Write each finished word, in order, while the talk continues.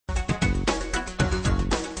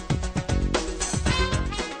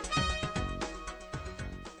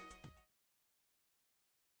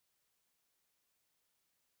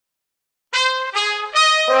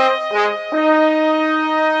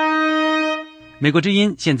美国之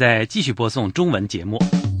音现在继续播送中文节目。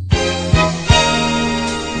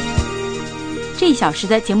这一小时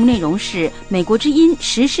的节目内容是美国之音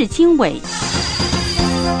时事经纬。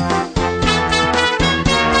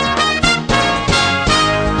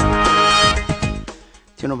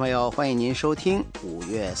听众朋友，欢迎您收听5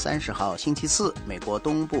月30号星期四美国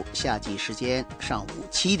东部夏季时间上午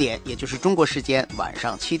7点，也就是中国时间晚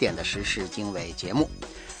上7点的时事经纬节目。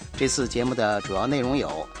这次节目的主要内容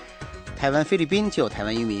有：台湾菲律宾就台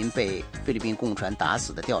湾渔民被菲律宾公务船打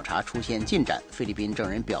死的调查出现进展，菲律宾证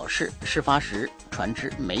人表示事发时船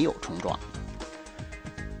只没有冲撞；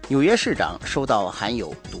纽约市长收到含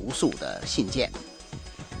有毒素的信件；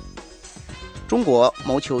中国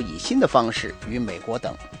谋求以新的方式与美国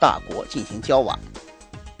等大国进行交往；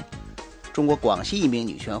中国广西一名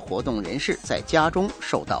女权活动人士在家中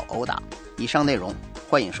受到殴打。以上内容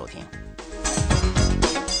欢迎收听。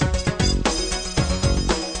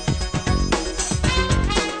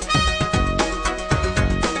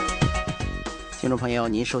听众朋友，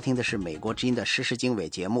您收听的是美国之音的时事经纬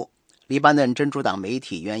节目。黎巴嫩真主党媒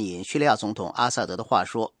体援引叙利亚总统阿萨德的话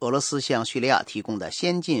说，俄罗斯向叙利亚提供的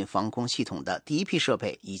先进防空系统的第一批设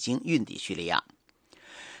备已经运抵叙利亚。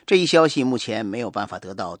这一消息目前没有办法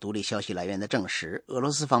得到独立消息来源的证实，俄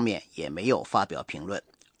罗斯方面也没有发表评论。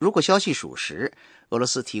如果消息属实，俄罗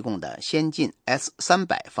斯提供的先进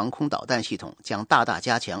S-300 防空导弹系统将大大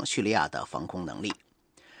加强叙利亚的防空能力。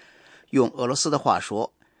用俄罗斯的话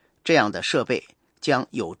说，这样的设备将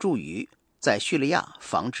有助于在叙利亚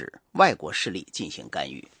防止外国势力进行干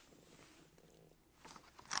预。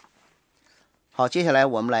好，接下来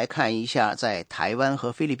我们来看一下在台湾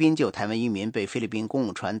和菲律宾就台湾渔民被菲律宾公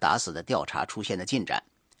务船打死的调查出现的进展。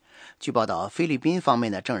据报道，菲律宾方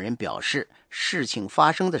面的证人表示，事情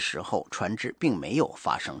发生的时候船只并没有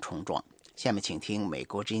发生冲撞。下面请听美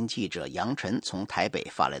国之音记者杨晨从台北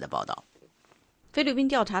发来的报道。菲律宾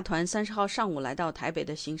调查团30号上午来到台北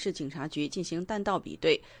的刑事警察局进行弹道比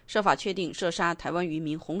对，设法确定射杀台湾渔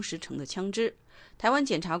民洪石成的枪支。台湾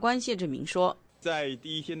检察官谢志明说，在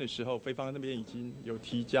第一天的时候，菲方那边已经有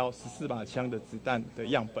提交14把枪的子弹的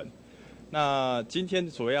样本。那今天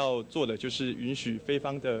所要做的就是允许菲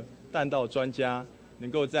方的弹道专家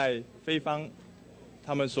能够在菲方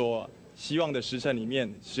他们所希望的时辰里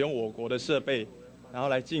面使用我国的设备，然后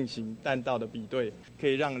来进行弹道的比对，可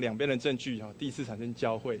以让两边的证据第一次产生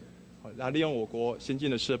交汇，然后利用我国先进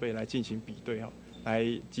的设备来进行比对，来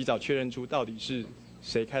及早确认出到底是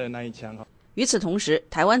谁开的那一枪。与此同时，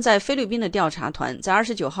台湾在菲律宾的调查团在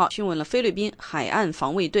29号讯问了菲律宾海岸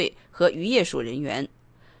防卫队和渔业署人员。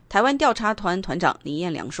台湾调查团团长林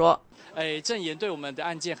彦良说，证言对我们的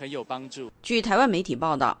案件很有帮助。据台湾媒体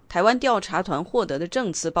报道，台湾调查团获得的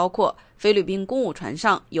证词包括菲律宾公务船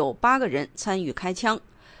上有8个人参与开枪，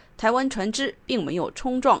台湾船只并没有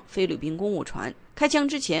冲撞菲律宾公务船，开枪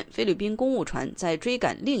之前菲律宾公务船在追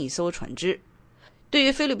赶另一艘船只。对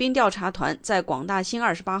于菲律宾调查团在广大兴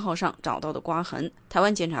28号上找到的刮痕，台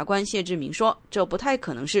湾检察官谢志明说，这不太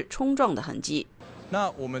可能是冲撞的痕迹。那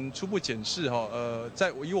我们初步检视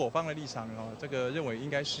以我方的立场这个认为应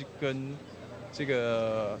该是跟这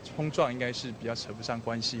个冲撞应该是比较扯不上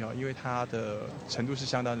关系因为它的程度是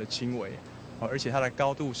相当的轻微而且它的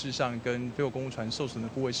高度事实上跟菲国公务船受损的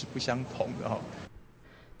部位是不相同的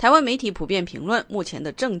台湾媒体普遍评论目前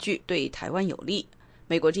的证据对台湾有利。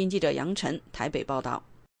美国之音记者杨晨台北报道。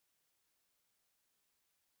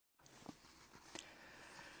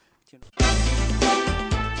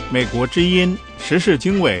美国之音时事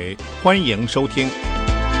经纬，欢迎收听。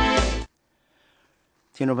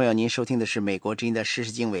听众朋友，您收听的是美国之音的时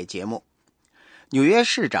事经纬节目。纽约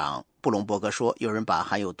市长布隆伯格说，有人把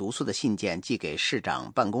含有毒素的信件寄给市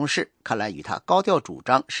长办公室，看来与他高调主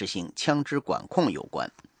张实行枪支管控有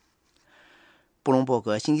关。布隆伯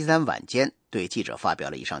格星期三晚间对记者发表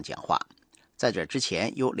了以上讲话。在这之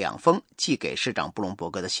前，有2封寄给市长布隆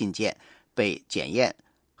伯格的信件被检验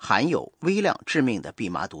含有微量致命的蓖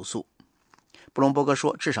麻毒素。布隆伯格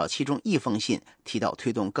说，至少其中1封信提到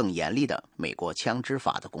推动更严厉的美国枪支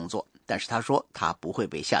法的工作，但是他说他不会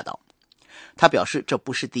被吓倒。他表示这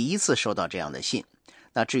不是第一次收到这样的信，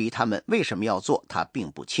那至于他们为什么要做，他并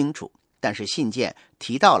不清楚，但是信件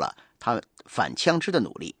提到了他反枪支的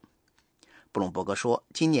努力。布隆伯格说，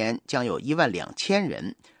今年将有12000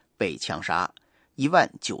人被枪杀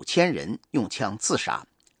，19000人用枪自杀，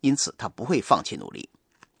因此他不会放弃努力。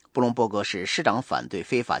布隆伯格是市长反对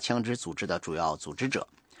非法枪支组织的主要组织者，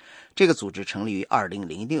这个组织成立于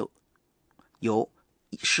2006，由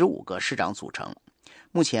15个市长组成。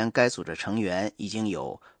目前该组织成员已经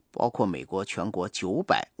有包括美国全国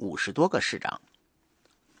950多个市长。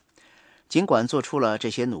尽管做出了这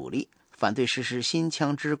些努力，反对实施新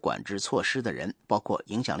枪支管制措施的人，包括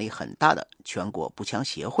影响力很大的全国步枪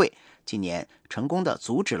协会，今年成功地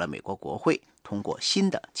阻止了美国国会通过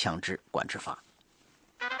新的枪支管制法。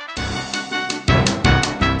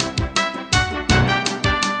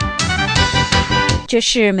这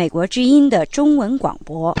是美国之音的中文广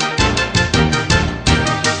播。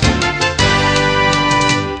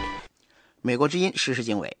美国之音时事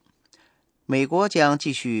经纬，美国将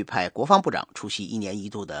继续派国防部长出席1年1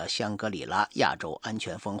度的香格里拉亚洲安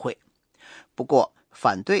全峰会。不过，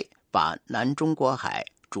反对把南中国海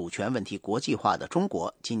主权问题国际化的中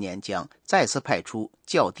国，今年将再次派出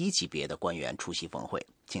较低级别的官员出席峰会。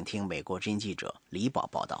请听美国之音记者李宝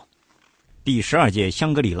报道。第12届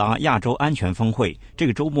香格里拉亚洲安全峰会这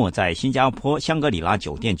个周末在新加坡香格里拉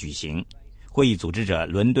酒店举行。会议组织者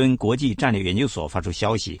伦敦国际战略研究所发出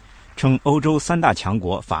消息，称欧洲3大强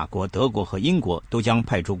国法国、德国和英国都将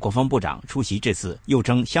派出国防部长出席这次又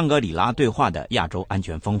称香格里拉对话的亚洲安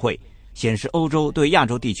全峰会，显示欧洲对亚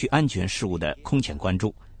洲地区安全事务的空前关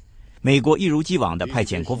注。美国一如既往地派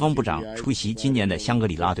遣国防部长出席今年的香格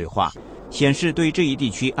里拉对话，显示对这一地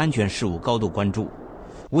区安全事务高度关注。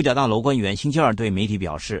五角大楼官员星期二对媒体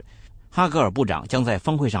表示，哈格尔部长将在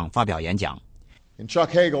峰会上发表演讲。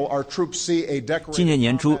今年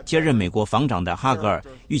年初接任美国防长的哈格尔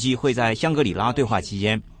预计会在香格里拉对话期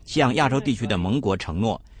间向亚洲地区的盟国承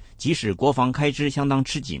诺，即使国防开支相当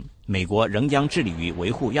吃紧，美国仍将致力于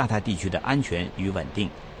维护亚太地区的安全与稳定。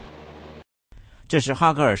这是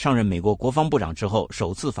哈格尔上任美国国防部长之后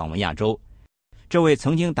首次访问亚洲。这位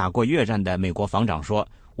曾经打过越战的美国防长说，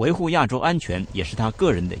维护亚洲安全也是他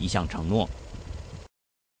个人的一项承诺。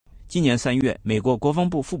今年3月，美国国防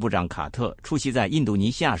部副部长卡特出席在印度尼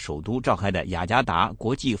西亚首都召开的雅加达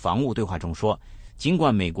国际防务对话中说，尽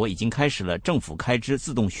管美国已经开始了政府开支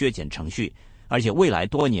自动削减程序，而且未来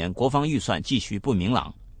多年国防预算继续不明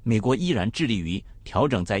朗，美国依然致力于调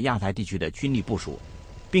整在亚太地区的军力部署，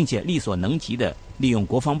并且力所能及地利用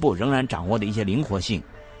国防部仍然掌握的一些灵活性，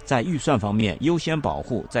在预算方面优先保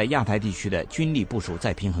护在亚太地区的军力部署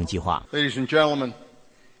再平衡计划。Ladies and gentlemen,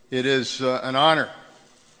 it is an honor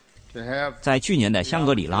to have. 在去年的香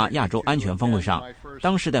格里拉亚洲安全峰会上，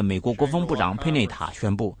当时的美国国防部长佩内塔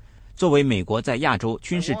宣布，作为美国在亚洲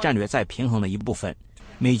军事战略再平衡的一部分，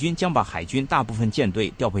美军将把海军大部分舰队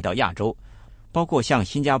调配到亚洲，包括向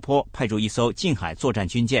新加坡派驻一艘近海作战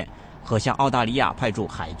军舰和向澳大利亚派驻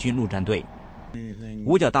海军陆战队。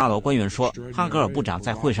五角大楼官员说，哈格尔部长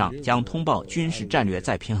在会上将通报军事战略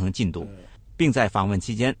再平衡进度，并在访问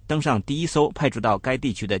期间登上第一艘派驻到该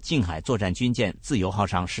地区的近海作战军舰自由号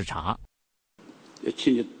上视察。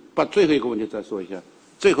请你把最后一个问题再说一下，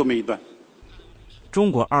最后面一段。中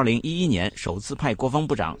国2011年首次派国防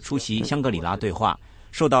部长出席香格里拉对话，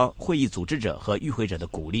受到会议组织者和与会者的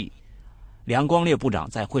鼓励。梁光烈部长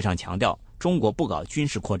在会上强调，中国不搞军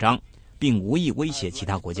事扩张，并无意威胁其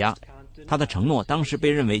他国家。他的承诺当时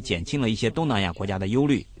被认为减轻了一些东南亚国家的忧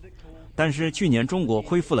虑，但是去年中国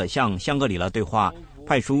恢复了向香格里拉对话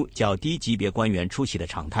派出较低级别官员出席的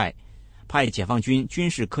常态，派解放军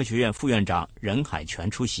军事科学院副院长任海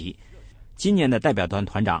泉出席。今年的代表团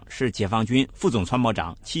团长是解放军副总参谋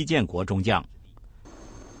长戚建国中将。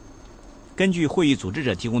根据会议组织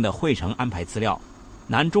者提供的会程安排资料，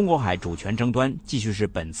南中国海主权争端继续是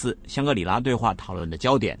本次香格里拉对话讨论的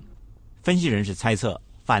焦点。分析人士猜测，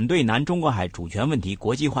反对南中国海主权问题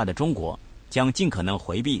国际化的中国将尽可能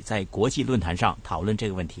回避在国际论坛上讨论这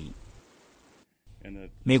个问题。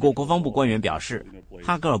美国国防部官员表示，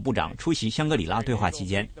哈格尔部长出席香格里拉对话期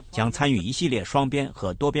间将参与一系列双边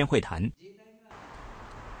和多边会谈。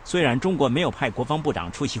虽然中国没有派国防部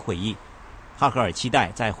长出席会议，哈格尔期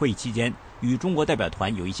待在会议期间与中国代表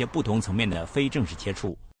团有一些不同层面的非正式接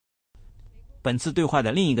触。本次对话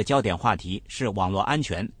的另一个焦点话题是网络安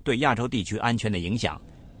全对亚洲地区安全的影响。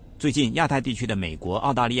最近亚太地区的美国、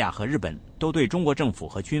澳大利亚和日本都对中国政府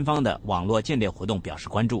和军方的网络间谍活动表示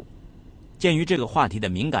关注。鉴于这个话题的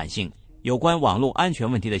敏感性，有关网络安全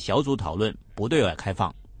问题的小组讨论不对外开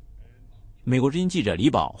放。美国之音记者李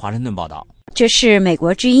宝华盛顿报道。这是美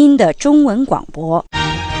国之音的中文广播。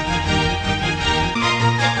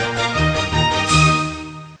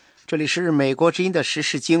这里是美国之音的时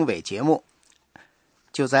事经纬节目。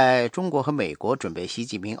就在中国和美国准备习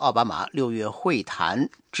近平、奥巴马6月会谈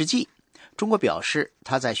之际，中国表示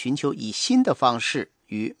他在寻求以新的方式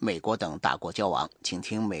与美国等大国交往。请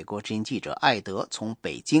听美国之音记者艾德从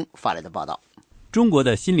北京发来的报道。中国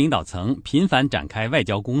的新领导层频繁展开外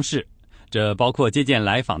交攻势，这包括接见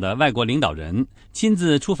来访的外国领导人，亲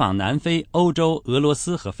自出访南非、欧洲、俄罗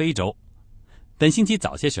斯和非洲。本星期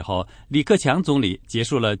早些时候，李克强总理结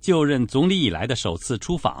束了就任总理以来的首次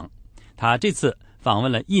出访。他这次访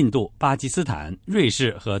问了印度、巴基斯坦、瑞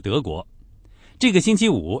士和德国。这个星期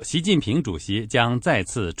五，习近平主席将再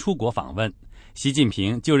次出国访问。习近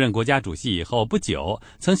平就任国家主席以后不久，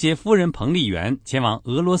曾携夫人彭丽媛前往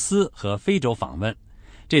俄罗斯和非洲访问。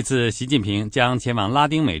这次习近平将前往拉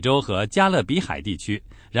丁美洲和加勒比海地区，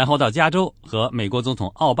然后到加州和美国总统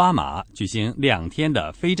奥巴马举行2天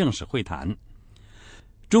的非正式会谈。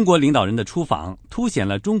中国领导人的出访凸显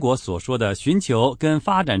了中国所说的寻求跟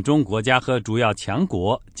发展中国家和主要强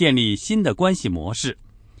国建立新的关系模式。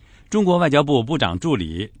中国外交部部长助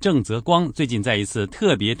理郑泽光最近在一次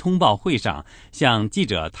特别通报会上向记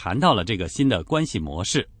者谈到了这个新的关系模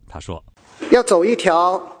式。他说，要走一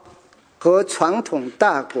条和传统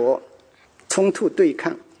大国冲突对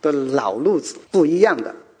抗的老路子不一样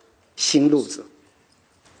的新路子，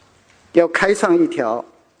要开创一条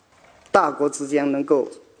大国之间能够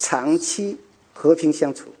长期和平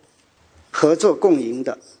相处、合作共赢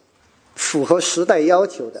的、符合时代要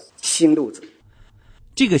求的新路子。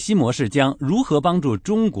这个新模式将如何帮助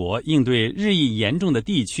中国应对日益严重的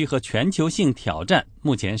地区和全球性挑战，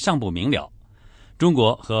目前尚不明了。中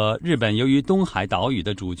国和日本由于东海岛屿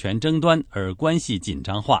的主权争端而关系紧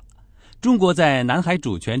张化，中国在南海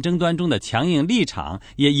主权争端中的强硬立场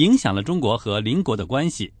也影响了中国和邻国的关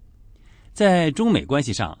系。在中美关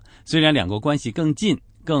系上，虽然两国关系更近、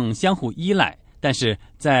更相互依赖，但是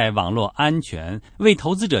在网络安全、为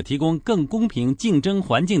投资者提供更公平竞争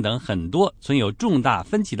环境等很多存有重大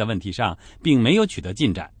分歧的问题上，并没有取得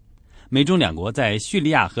进展。美中两国在叙利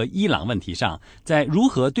亚和伊朗问题上，在如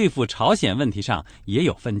何对付朝鲜问题上也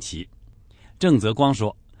有分歧。郑泽光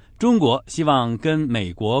说，中国希望跟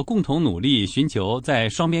美国共同努力，寻求在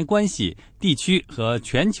双边关系、地区和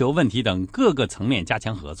全球问题等各个层面加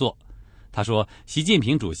强合作。他说，习近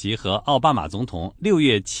平主席和奥巴马总统6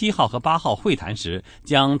月7号和8号会谈时，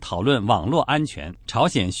将讨论网络安全、朝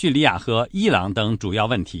鲜、叙利亚和伊朗等主要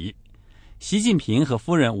问题。习近平和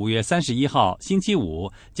夫人5月31号星期五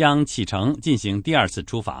将启程进行第2次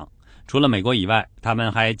出访。除了美国以外，他们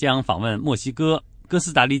还将访问墨西哥、哥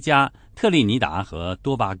斯达黎加、特立尼达和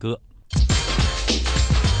多巴哥。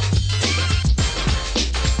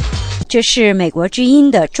这是美国之音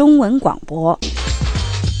的中文广播。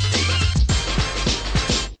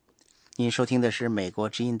您收听的是美国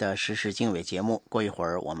之音的时事经纬节目，过一会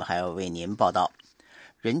儿我们还要为您报道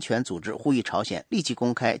人权组织呼吁朝鲜立即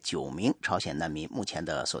公开9名朝鲜难民目前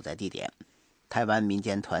的所在地点，台湾民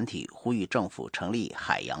间团体呼吁政府成立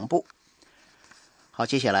海洋部。好，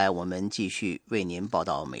接下来我们继续为您报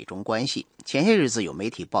道美中关系。前些日子有媒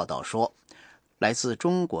体报道说，来自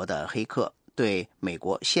中国的黑客对美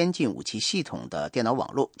国先进武器系统的电脑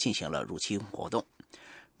网络进行了入侵活动。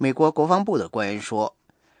美国国防部的官员说，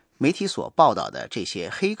媒体所报道的这些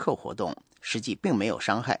黑客活动实际并没有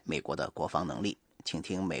伤害美国的国防能力。请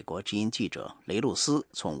听美国之音记者雷露斯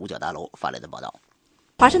从五角大楼发来的报道。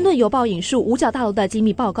华盛顿邮报引述五角大楼的机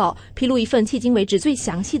密报告，披露一份迄今为止最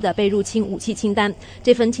详细的被入侵武器清单。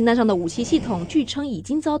这份清单上的武器系统据称已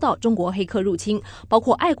经遭到中国黑客入侵，包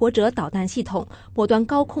括爱国者导弹系统、末端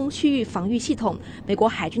高空区域防御系统、美国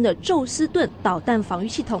海军的宙斯盾导弹防御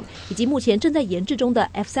系统，以及目前正在研制中的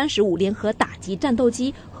F-35联合打击战斗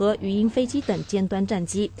机和鱼鹰飞机等尖端战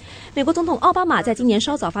机。美国总统奥巴马在今年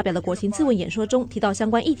稍早发表的国情咨文演说中提到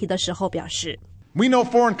相关议题的时候表示，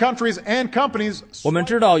我们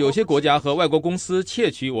知道有些国家和外国公司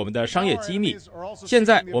窃取我们的商业机密。现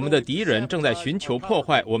在我们的敌人正在寻求破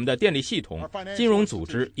坏我们的电力系统、金融组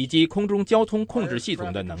织以及空中交通控制系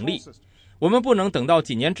统的能力。我们不能等到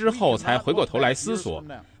几年之后才回过头来思索，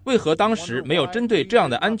为何当时没有针对这样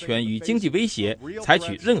的安全与经济威胁采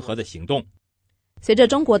取任何的行动。随着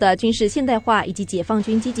中国的军事现代化以及解放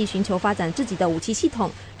军积极寻求发展自己的武器系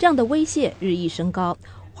统，这样的威胁日益升高。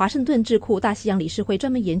华盛顿智库大西洋理事会专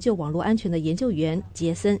门研究网络安全的研究员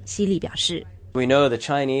杰森·希利表示，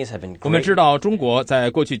我们知道中国在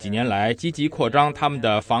过去几年来积极扩张他们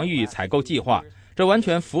的防御采购计划，这完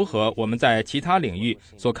全符合我们在其他领域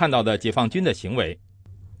所看到的解放军的行为。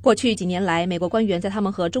过去几年来，美国官员在他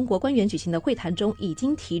们和中国官员举行的会谈中已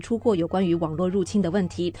经提出过有关于网络入侵的问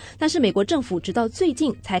题，但是美国政府直到最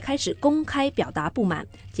近才开始公开表达不满。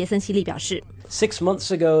杰森·希利表示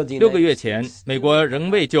，6个月前，美国仍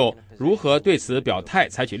未就如何对此表态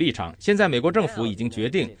采取立场。现在美国政府已经决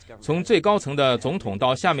定，从最高层的总统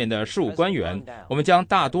到下面的事务官员，我们将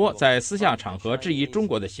大多在私下场合质疑中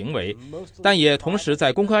国的行为，但也同时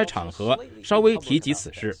在公开场合稍微提及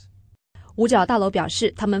此事。五角大楼表示，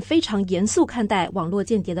他们非常严肃看待网络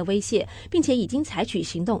间谍的威胁，并且已经采取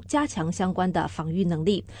行动加强相关的防御能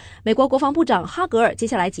力。美国国防部长哈格尔接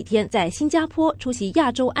下来几天在新加坡出席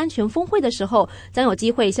亚洲安全峰会的时候，将有机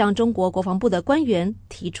会向中国国防部的官员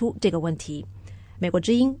提出这个问题。美国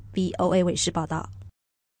之音 VOA 卫视报道。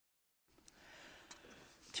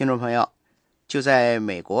听众朋友，就在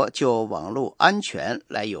美国就网络安全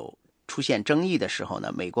有出现争议的时候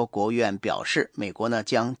呢，美国国务院表示，美国呢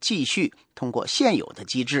将继续通过现有的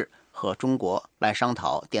机制和中国来商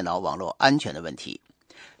讨电脑网络安全的问题。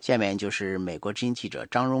下面就是美国之音记者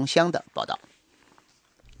张荣香的报道。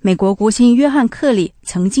美国国务卿约翰·克里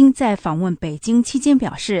曾经在访问北京期间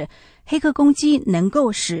表示，黑客攻击能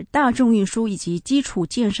够使大众运输以及基础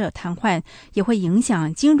建设瘫痪，也会影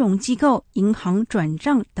响金融机构、银行转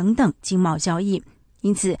账等等经贸交易。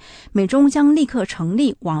因此，美中将立刻成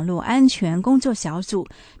立网络安全工作小组，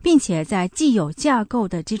并且在既有架构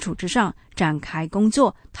的基础之上展开工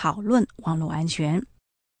作，讨论网络安全。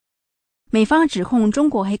美方指控中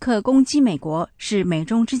国黑客攻击美国是美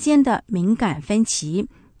中之间的敏感分歧。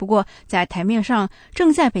不过，在台面上，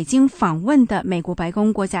正在北京访问的美国白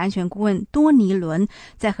宫国家安全顾问多尼伦，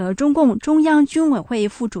在和中共中央军委会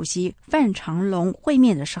副主席范长龙会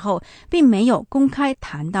面的时候，并没有公开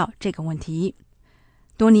谈到这个问题。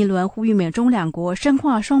多尼伦呼吁美中两国深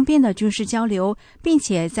化双边的军事交流，并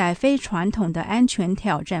且在非传统的安全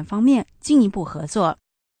挑战方面进一步合作。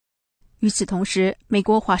与此同时，美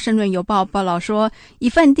国华盛顿邮报报道说，一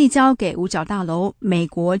份递交给五角大楼美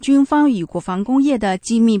国军方与国防工业的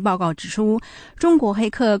机密报告指出，中国黑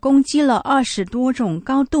客攻击了20多种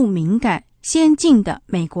高度敏感先进的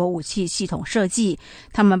美国武器系统设计，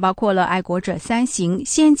它们包括了爱国者3型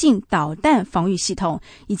先进导弹防御系统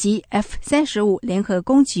以及 F-35 联合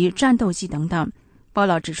攻击战斗机等等。报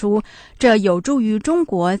道指出，这有助于中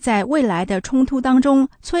国在未来的冲突当中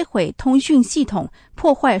摧毁通讯系统、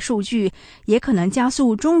破坏数据，也可能加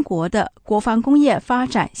速中国的国防工业发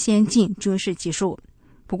展先进军事技术。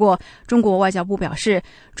不过，中国外交部表示，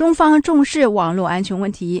中方重视网络安全问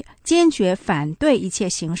题，坚决反对一切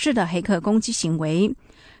形式的黑客攻击行为。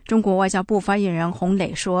中国外交部发言人洪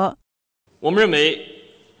磊说：“我们认为，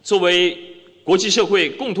作为国际社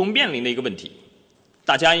会共同面临的一个问题，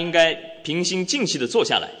大家应该平心静气地坐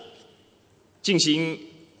下来，进行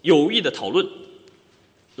有益的讨论，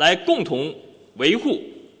来共同维护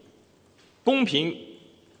公平、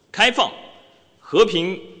开放、和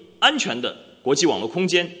平、安全的国际网络空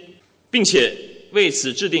间，并且为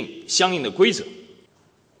此制定相应的规则。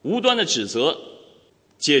无端的指责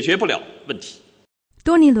解决不了问题。”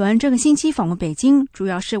多尼伦这个星期访问北京，主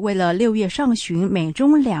要是为了6月上旬美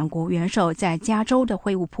中两国元首在加州的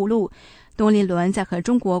会晤铺路。多尼伦在和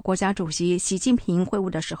中国国家主席习近平会晤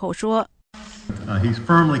的时候说：“He's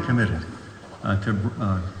firmly committed to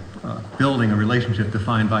building a relationship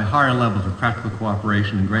defined by higher levels of practical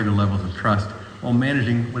cooperation and greater levels of trust, while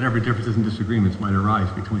managing whatever differences and disagreements might arise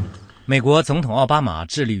between us.” 美国总统奥巴马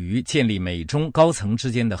致力于建立美中高层之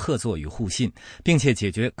间的合作与互信，并且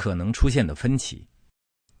解决可能出现的分歧。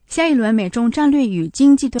下一轮美中战略与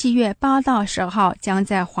经济7月8到12号将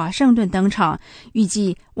在华盛顿登场，预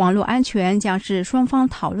计网络安全将是双方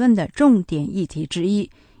讨论的重点议题之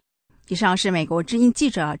一。以上是美国之音记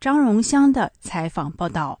者张荣香的采访报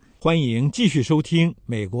道。欢迎继续收听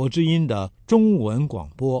美国之音的中文广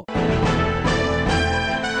播。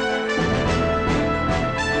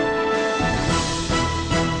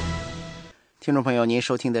听众朋友，您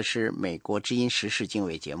收听的是美国之音时事经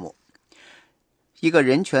纬节目。一个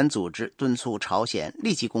人权组织敦促朝鲜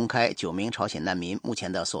立即公开9名朝鲜难民目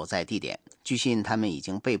前的所在地点，据信他们已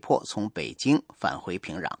经被迫从北京返回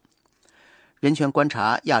平壤。人权观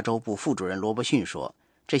察亚洲部副主任罗伯逊说，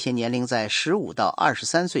这些年龄在15到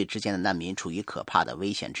23岁之间的难民处于可怕的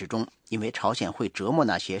危险之中，因为朝鲜会折磨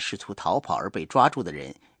那些试图逃跑而被抓住的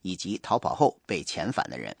人，以及逃跑后被遣返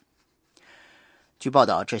的人。据报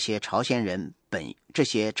道，这些朝鲜人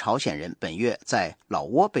本月在老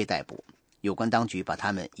挝被逮捕，有关当局把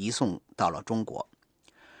他们移送到了中国。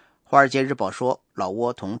华尔街日报说，老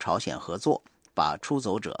挝同朝鲜合作，把出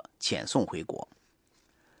走者遣送回国。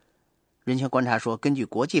人权观察说，根据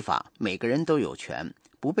国际法，每个人都有权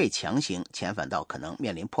不被强行遣返到可能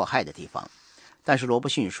面临迫害的地方。但是罗伯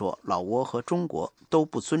逊说，老挝和中国都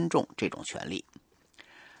不尊重这种权利。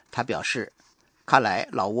他表示，看来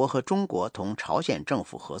老挝和中国同朝鲜政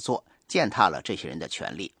府合作，践踏了这些人的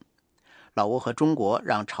权利。老挝和中国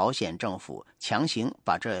让朝鲜政府强行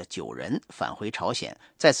把这9人返回朝鲜，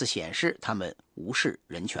再次显示他们无视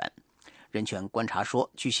人权。人权观察说，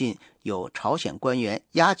据信有朝鲜官员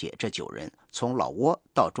押解这9人从老挝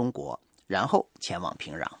到中国，然后前往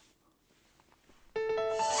平壤。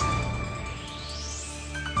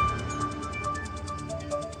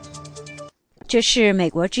这是美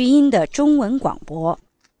国之音的中文广播。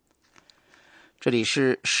这里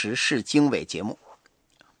是时事经纬节目。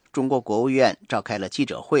中国国务院召开了记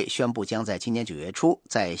者会，宣布将在今年9月初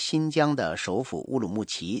在新疆的首府乌鲁木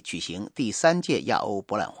齐举行第3届亚欧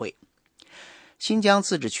博览会。新疆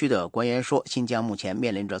自治区的官员说，新疆目前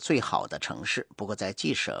面临着最好的城市。不过在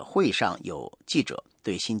记者会上，有记者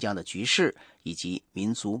对新疆的局势以及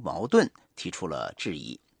民族矛盾提出了质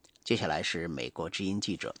疑。接下来是美国之音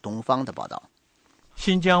记者东方的报道。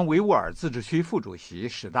新疆维吾尔自治区副主席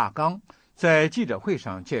史大刚在记者会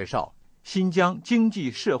上介绍新疆经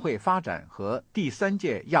济社会发展和第3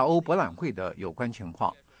届亚欧博览会的有关情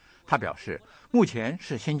况。他表示，目前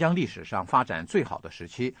是新疆历史上发展最好的时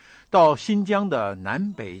期，到新疆的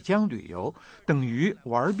南北疆旅游等于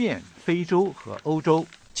玩遍非洲和欧洲。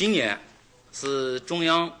今年是中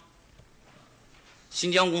央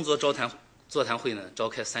新疆工作座谈会呢召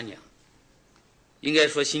开3年，应该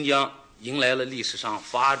说新疆迎来了历史上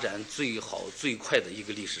发展最好最快的一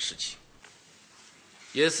个历史时期，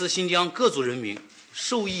也是新疆各族人民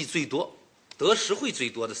受益最多、得实惠最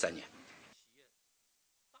多的3年。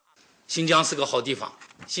新疆是个好地方，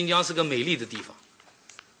新疆是个美丽的地方。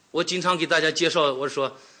我经常给大家介绍，我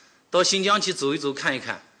说到新疆去走一走看一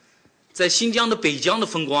看，在新疆的北疆的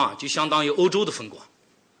风光就相当于欧洲的风光，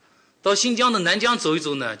到新疆的南疆走一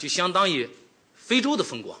走呢，就相当于非洲的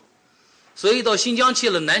风光。所以到新疆去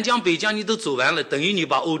了，南疆北疆你都走完了，等于你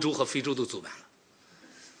把欧洲和非洲都走完了，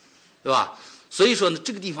对吧？所以说呢，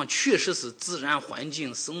这个地方确实是自然环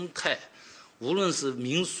境生态，无论是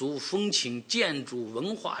民俗风情、建筑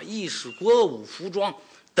文化艺术、歌舞服装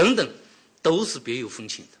等等，都是别有风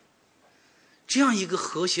情的。这样一个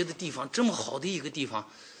和谐的地方，这么好的一个地方，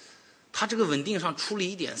它这个稳定上出了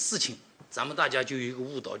一点事情，咱们大家就有一个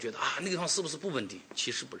误导，觉得那个地方是不是不稳定？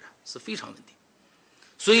其实不然，是非常稳定。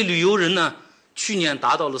所以旅游人呢，去年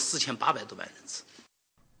达到了4800多万人次。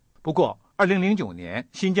不过2009年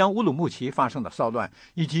新疆乌鲁木齐发生的骚乱，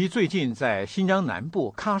以及最近在新疆南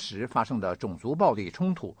部喀什发生的种族暴力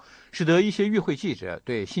冲突，使得一些与会记者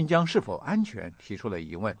对新疆是否安全提出了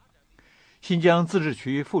疑问。新疆自治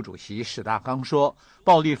区副主席史大刚说，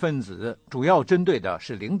暴力分子主要针对的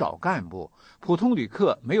是领导干部，普通旅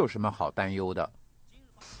客没有什么好担忧的。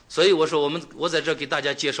所以我说我在这给大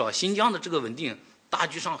家介绍新疆的这个稳定大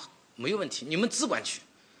局上没有问题，你们只管去。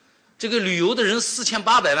这个旅游的人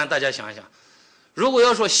4800万，大家想一想，如果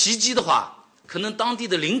要说袭击的话，可能当地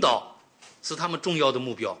的领导是他们重要的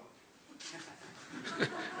目标，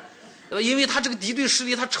因为他这个敌对势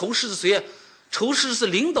力，他仇视是谁？仇视是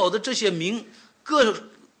领导的这些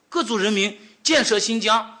各族人民建设新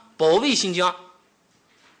疆、保卫新疆、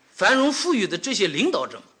繁荣富裕的这些领导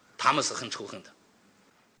者们，他们是很仇恨的。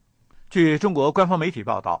据中国官方媒体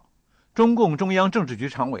报道，中共中央政治局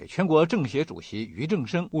常委、全国政协主席俞正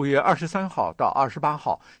声5月23号到28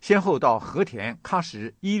号先后到和田、喀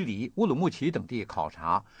什、伊犁、乌鲁木齐等地考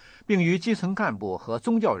察，并与基层干部和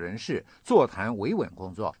宗教人士座谈维稳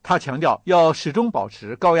工作。他强调要始终保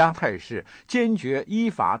持高压态势，坚决依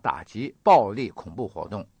法打击暴力恐怖活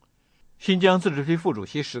动。新疆自治区副主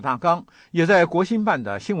席史大刚也在国新办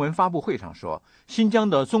的新闻发布会上说，新疆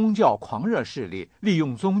的宗教狂热势力利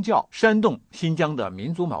用宗教煽动新疆的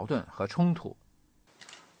民族矛盾和冲突。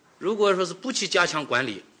如果说是不去加强管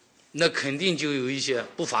理，那肯定就有一些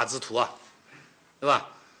不法之徒对吧？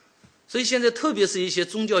所以现在特别是一些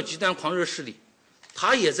宗教极端狂热势力，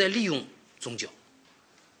他也在利用宗教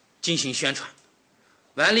进行宣传。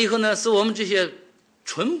完了以后呢，是我们这些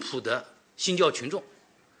淳朴的信教群众，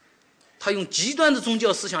他用极端的宗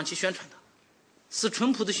教思想去宣传它，使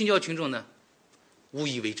淳朴的信教群众呢无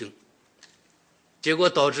以为真，结果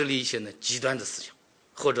导致了一些呢极端的思想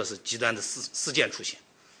或者是极端的事件出现。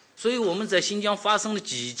所以我们在新疆发生了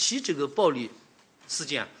几起这个暴力事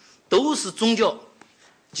件，都是宗教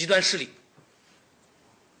极端势力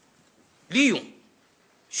利用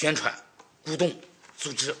宣传、鼓动、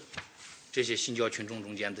组织这些信教群众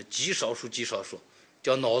中间的极少数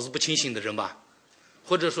叫脑子不清醒的人吧，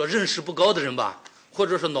或者说认识不高的人吧，或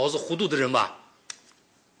者说脑子糊涂的人吧，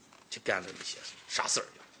去干了一些傻事儿。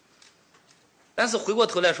但是回过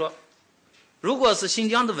头来说，如果是新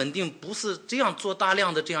疆的稳定不是这样做大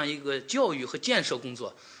量的这样一个教育和建设工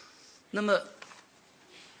作，那么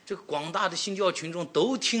这个广大的新教群众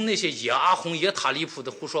都听那些野阿訇、野塔利普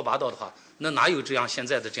的胡说八道的话，那哪有这样现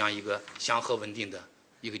在的这样一个祥和稳定的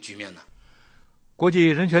一个局面呢？国际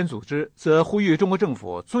人权组织则呼吁中国政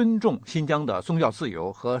府尊重新疆的宗教自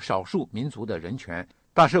由和少数民族的人权。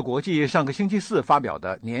大社国际上个星期四发表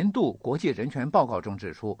的年度国际人权报告中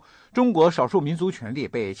指出，中国少数民族权利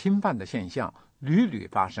被侵犯的现象屡屡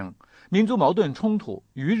发生，民族矛盾冲突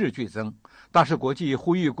与日俱增。大社国际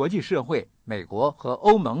呼吁国际社会、美国和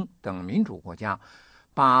欧盟等民主国家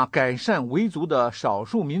把改善维族的少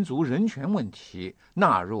数民族人权问题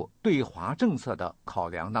纳入对华政策的考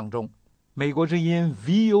量当中。美国之音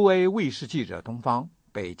VOA 卫视记者东方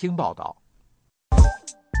北京报道。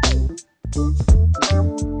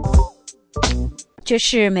这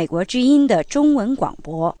是美国之音的中文广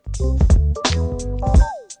播。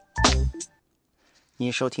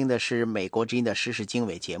您收听的是美国之音的时事经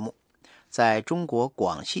纬节目。在中国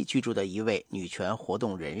广西居住的一位女权活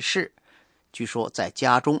动人士，据说在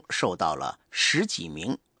家中受到了10几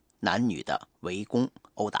名男女的围攻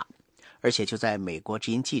殴打，而且就在美国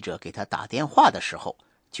之音记者给他打电话的时候，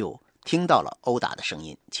就听到了殴打的声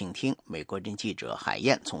音。请听美国之音记者海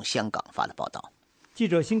燕从香港发的报道。记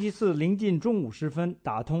者星期四临近中午时分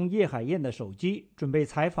打通叶海燕的手机，准备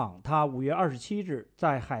采访她5月27日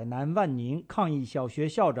在海南万宁抗议小学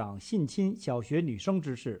校长性侵小学女生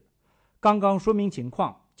之事。刚刚说明情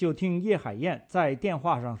况，就听叶海燕在电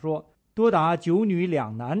话上说，多达9女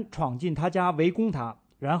2男闯进她家围攻她，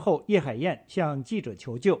然后叶海燕向记者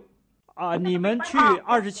求救。你们去27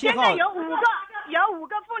号，现在有5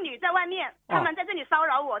个妇女在外面，他们在这里骚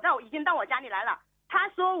扰我，已经到我家里来了。他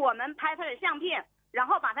说我们拍他的相片，然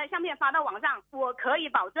后把他的相片发到网上。我可以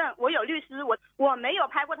保证，我有律师，我没有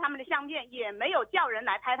拍过他们的相片，也没有叫人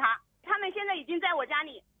来拍他。他们现在已经在我家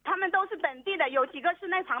里，他们都是本地的，有几个是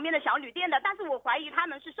那旁边的小旅店的，但是我怀疑他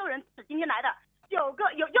们是受人指今天来的，9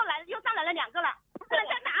个又上来了2个了，他们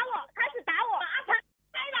在打我，开始打我，拍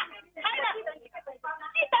了，记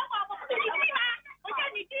得我不是你去吗？我叫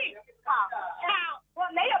你去，好，我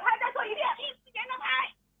没有拍，再说一遍，第一时间的拍，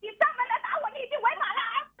你上门来打我，你已经违法了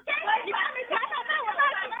啊！你把你拿上骂我了，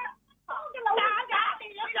你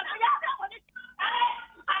有什么要的我就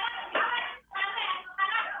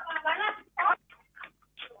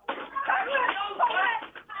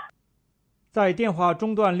在电话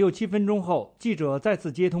中断6、7分钟后，记者再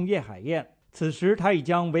次接通叶海燕。此时他已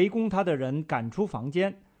将围攻他的人赶出房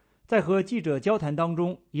间。在和记者交谈当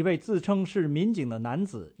中，一位自称是民警的男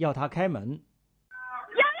子要他开门。你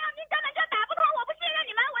根本就打不通，我不信任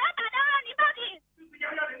你们，我要打112零报警。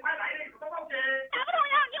打不通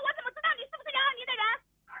112零，我怎么知道你是不是112零的人？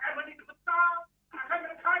打开门你怎么知道？打开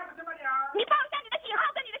门看是什么呀？你报一下你的型号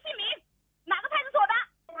跟你的姓名，哪个派出所的？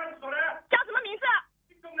派出所的。叫什么名字？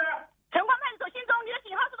新中的。城关派出所新中，你的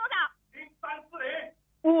型号是多少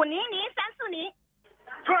？500-340。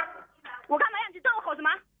出来！我干嘛呀？你对我吼什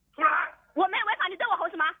么？出来！我没有违法，你对我吼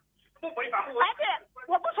什么？不违法，不违法。而且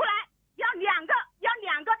我不出来，要两个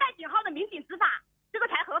带警号的民警执法，这个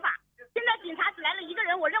才合法。现在警察只来了1个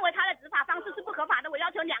人，我认为他的执法方式是不合法的。我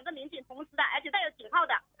要求2个民警同时的，而且带有警号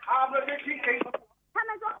的。他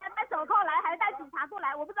们说还带手铐来，还带警察过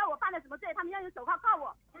来，我不知道我犯了什么罪，他们要用手铐铐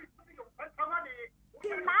我。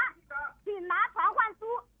请拿传唤书，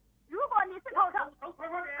如果你是口头传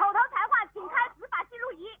唤，请开执法记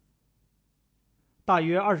录仪。大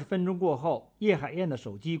约20分钟过后，叶海燕的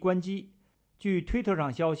手机关机。据推特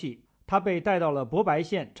上消息，她被带到了博白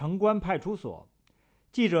县城关派出所。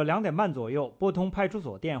记者2点半左右拨通派出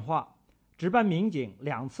所电话，值班民警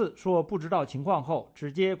2次说不知道情况后，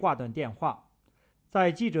直接挂断电话。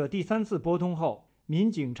在记者第3次拨通后，民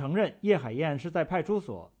警承认叶海燕是在派出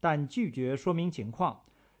所，但拒绝说明情况，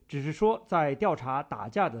只是说在调查打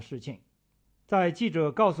架的事情。在记者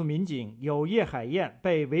告诉民警有叶海燕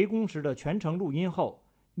被围攻时的全程录音后，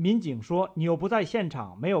民警说你又不在现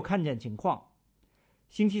场，没有看见情况。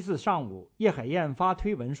星期四上午，叶海燕发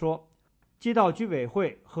推文说，街道居委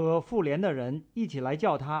会和妇联的人一起来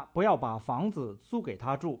叫他不要把房子租给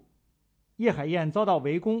他住。叶海燕遭到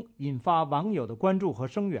围攻，引发网友的关注和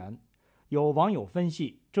声援。有网友分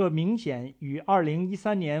析，这明显与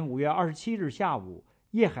2013年5月27日下午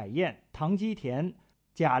叶海燕、唐基田、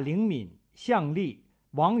贾玲敏、向丽、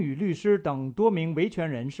王宇律师等多名维权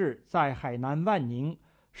人士在海南万宁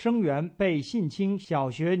声援被性侵小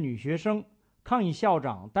学女学生，抗议校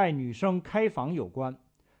长带女生开房有关，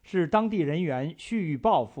是当地人员蓄意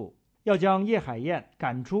报复，要将叶海燕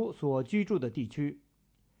赶出所居住的地区。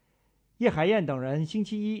叶海燕等人星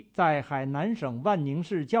期一在海南省万宁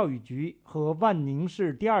市教育局和万宁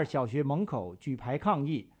市第2小学门口举牌抗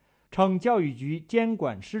议，称教育局监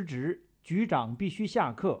管失职，局长必须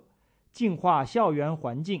下课，净化校园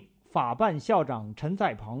环境，法办校长陈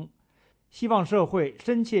在鹏，希望社会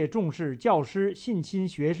深切重视教师性侵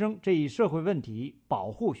学生这一社会问题，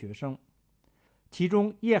保护学生。其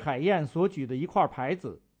中叶海燕所举的一块牌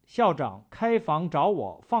子校长开房找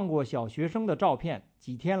我放过小学生的照片，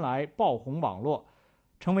几天来爆红网络，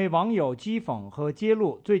成为网友讥讽和揭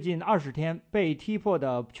露最近20天被踢破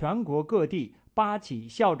的全国各地8起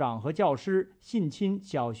校长和教师性侵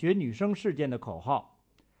小学女生事件的口号。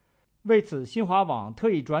为此，新华网特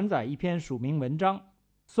意转载一篇署名文章，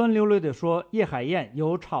酸溜溜地说叶海燕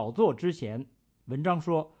有炒作之嫌。文章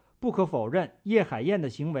说，不可否认，叶海燕的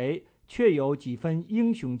行为确有几分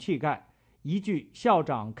英雄气概。一句校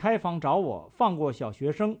长开房找我，放过小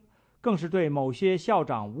学生，更是对某些校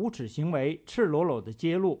长无耻行为赤裸裸的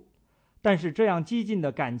揭露。但是这样激进的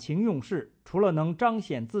感情用事，除了能彰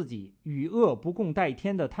显自己与恶不共戴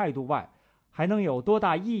天的态度外，还能有多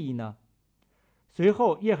大意义呢？随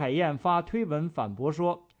后叶海燕发推文反驳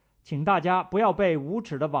说，请大家不要被无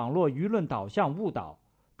耻的网络舆论导向误导，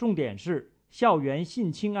重点是校园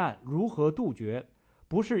性侵案如何杜绝，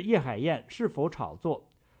不是叶海燕是否炒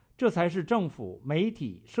作，这才是政府、媒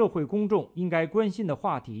体、社会公众应该关心的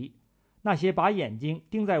话题。那些把眼睛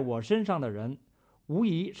盯在我身上的人，无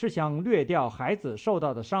疑是想略掉孩子受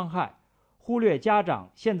到的伤害，忽略家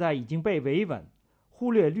长现在已经被维稳，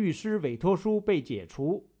忽略律师委托书被解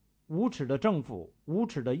除，无耻的政府，无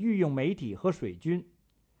耻的御用媒体和水军。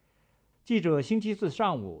记者星期四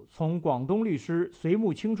上午从广东律师隋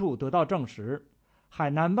木清处得到证实，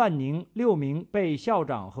海南万宁6名被校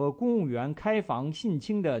长和公务员开房性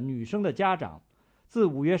侵的女生的家长，自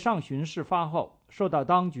5月上旬事发后，受到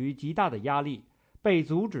当局极大的压力，被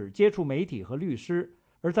阻止接触媒体和律师。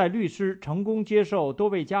而在律师成功接受多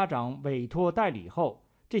位家长委托代理后，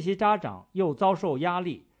这些家长又遭受压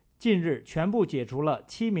力，近日全部解除了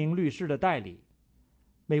7名律师的代理。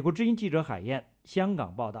美国之音记者海燕，香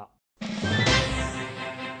港报道。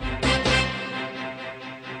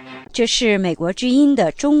这是美国之音的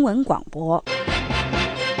中文广播。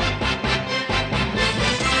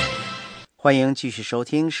欢迎继续收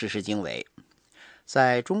听时事经纬。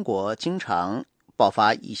在中国经常爆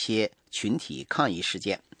发一些群体抗议事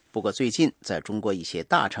件，不过最近在中国一些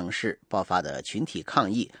大城市爆发的群体抗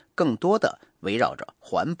议更多的围绕着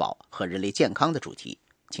环保和人类健康的主题。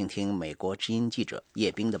请听美国之音记者叶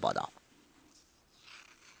冰的报道。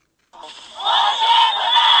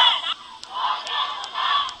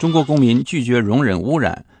中国公民拒绝容忍污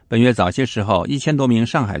染。本月早些时候，1000多名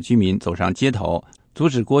上海居民走上街头，阻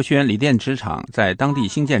止郭轩锂电池厂在当地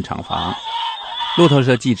兴建厂房。路透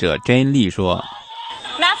社记者 Jane Lee 说，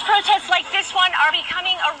 Mass protests like this one are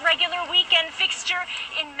becoming a regular weekend fixture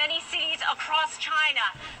in many cities across China.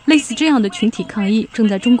 类似这样的群体抗议正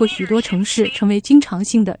在中国许多城市成为经常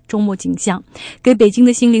性的周末景象，给北京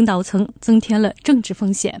的新领导层增添了政治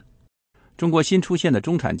风险。中国新出现的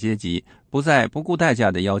中产阶级不再不顾代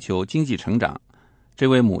价地要求经济成长。这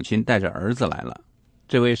位母亲带着儿子来了。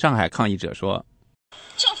这位上海抗议者说，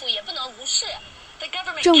政府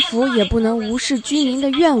也不能无视居民的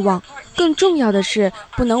愿望，更重要的是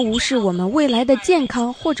不能无视我们未来的健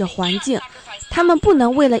康或者环境，他们不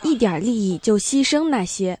能为了一点利益就牺牲那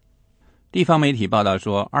些。地方媒体报道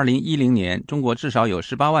说，2010年中国至少有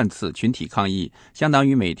18万次群体抗议，相当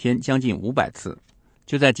于每天将近500次。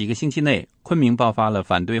就在几个星期内，昆明爆发了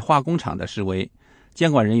反对化工厂的示威，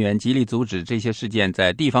监管人员极力阻止这些事件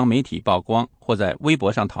在地方媒体曝光或在微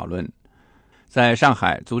博上讨论。在上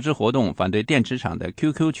海，组织活动反对电池厂的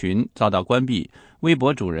QQ 群遭到关闭，微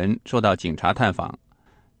博主人受到警察探访。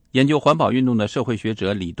研究环保运动的社会学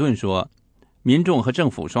者李顿说，民众和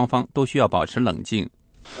政府双方都需要保持冷静。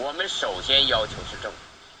我们首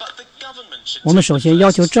先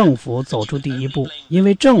要求政府走出第一步，因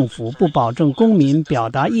为政府不保证公民表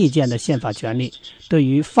达意见的宪法权利，对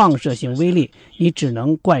于放射性微粒，你只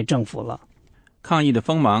能怪政府了。抗议的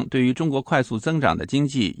锋芒对于中国快速增长的经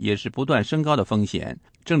济也是不断升高的风险。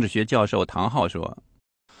政治学教授唐浩说，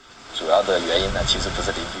主要的原因呢，其实不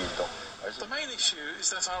是邻居运动，而是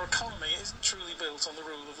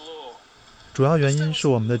主要原因是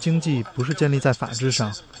我们的经济不是建立在法治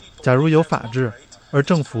上。假如有法治，而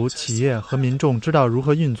政府、企业和民众知道如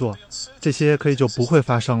何运作，这些可以就不会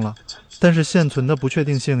发生了。但是现存的不确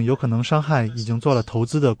定性有可能伤害已经做了投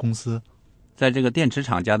资的公司。在这个电池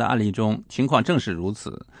厂家的案例中，情况正是如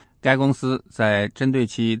此。该公司在针对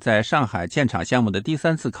其在上海建厂项目的第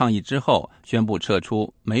3次抗议之后，宣布撤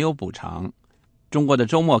出，没有补偿。中国的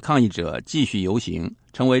周末抗议者继续游行，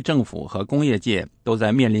成为政府和工业界都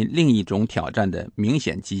在面临另一种挑战的明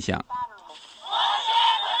显迹象。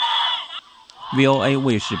VOA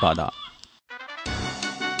卫视报道。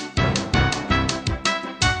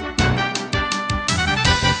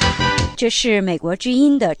这是美国之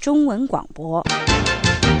音的中文广播。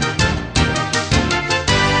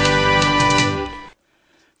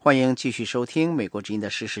欢迎继续收听美国之音的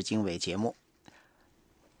时事经纬节目。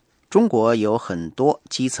中国有很多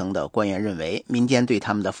基层的官员认为，民间对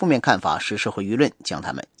他们的负面看法是社会舆论将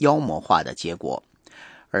他们妖魔化的结果，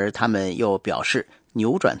而他们又表示，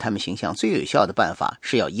扭转他们形象最有效的办法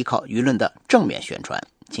是要依靠舆论的正面宣传。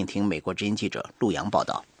请听美国之音记者陆洋报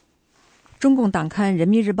道。中共党刊《人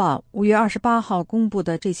民日报》5月28号公布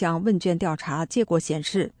的这项问卷调查结果显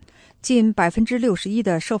示，近61%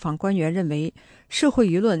的受访官员认为社会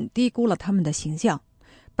舆论低估了他们的形象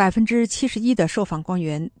，71%的受访官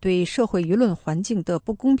员对社会舆论环境的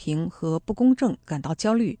不公平和不公正感到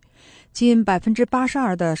焦虑，近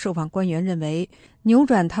82%的受访官员认为扭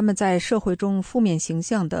转他们在社会中负面形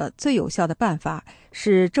象的最有效的办法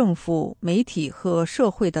是政府、媒体和社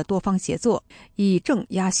会的多方协作，以正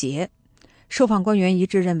压邪。受访官员一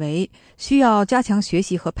致认为需要加强学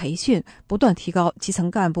习和培训，不断提高基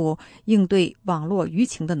层干部应对网络舆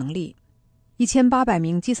情的能力。1800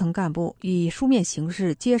名基层干部以书面形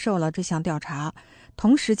式接受了这项调查，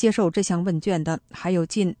同时接受这项问卷的还有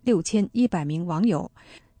近6100名网友，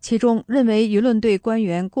其中认为舆论对官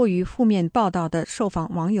员过于负面报道的受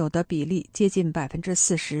访网友的比例接近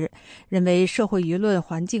40%，认为社会舆论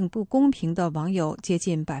环境不公平的网友接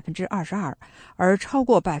近22%，而超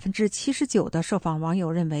过79%的受访网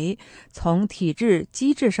友认为从体制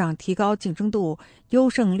机制上提高竞争度、优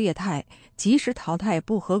胜劣汰、及时淘汰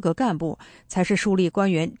不合格干部才是树立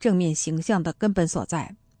官员正面形象的根本所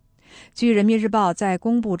在。据人民日报在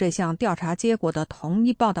公布这项调查结果的同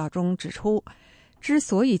一报道中指出，之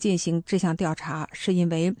所以进行这项调查，是因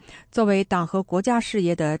为作为党和国家事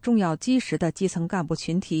业的重要基石的基层干部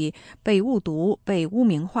群体被误读、被污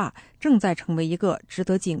名化，正在成为一个值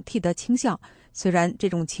得警惕的倾向。虽然这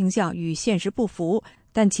种倾向与现实不符，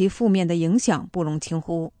但其负面的影响不容轻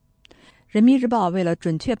忽。人民日报为了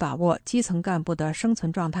准确把握基层干部的生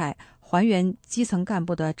存状态，还原基层干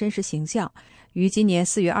部的真实形象，于今年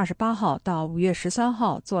4月28号到5月13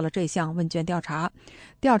号做了这项问卷调查。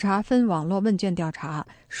调查分网络问卷调查、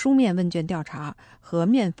书面问卷调查和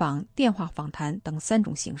面访、电话访谈等3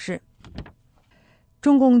种形式。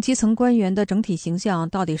中共基层官员的整体形象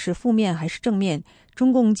到底是负面还是正面？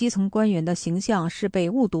中共基层官员的形象是被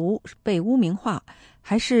误读、被污名化，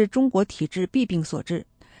还是中国体制弊病所致？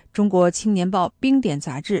中国青年报冰点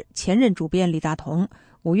杂志前任主编李大同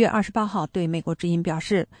5月28号对美国之音表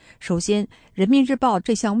示，首先，人民日报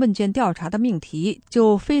这项问卷调查的命题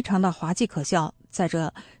就非常的滑稽可笑。再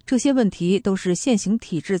者，这些问题都是现行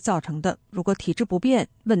体制造成的，如果体制不变，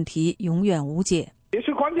问题永远无解。其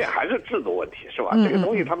实关键还是制度问题，是吧？这个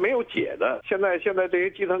东西它没有解的。现在这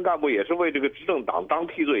些基层干部也是为这个执政党当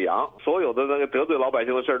替罪羊，所有的那个得罪老百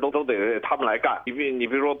姓的事儿都得他们来干。你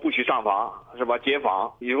比如说不许上访，是吧？解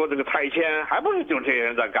访，你说这个拆迁，还不是就这些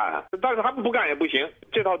人在干？但是他们不干也不行，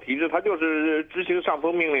这套体制它就是执行上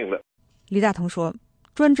峰命令的。李大同说，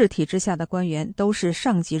专制体制下的官员都是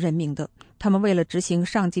上级任命的，他们为了执行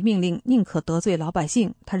上级命令，宁可得罪老百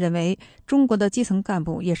姓。他认为中国的基层干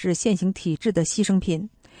部也是现行体制的牺牲品。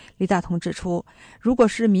李大同指出，如果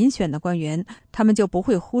是民选的官员，他们就不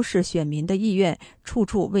会忽视选民的意愿，处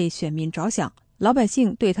处为选民着想，老百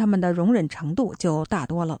姓对他们的容忍程度就大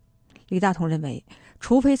多了。李大同认为，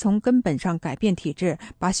除非从根本上改变体制，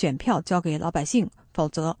把选票交给老百姓，否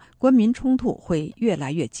则官民冲突会越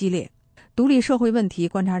来越激烈。独立社会问题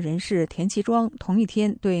观察人士田其庄同一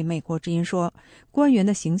天对美国之音说，官员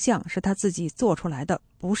的形象是他自己做出来的，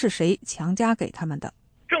不是谁强加给他们的。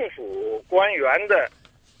政府官员的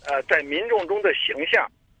在民众中的形象，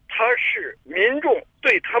它是民众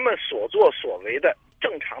对他们所作所为的正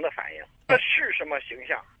常的反应。它是什么形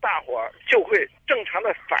象，大伙儿就会正常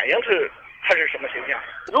的反应它是什么形象。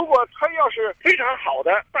如果他要是非常好的，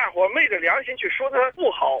大伙儿昧着良心去说他不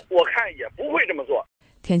好，我看也不会这么做。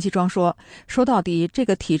田其庄说到底，这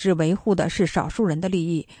个体制维护的是少数人的利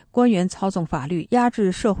益，官员操纵法律，压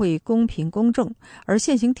制社会公平公正，而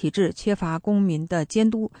现行体制缺乏公民的监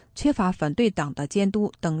督，缺乏反对党的监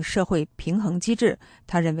督等社会平衡机制。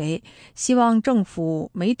他认为，希望政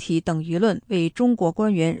府、媒体等舆论为中国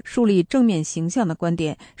官员树立正面形象的观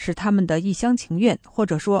点是他们的一厢情愿，或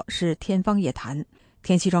者说是天方夜谭。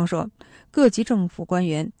田其庄说，各级政府官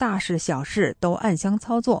员大事小事都暗箱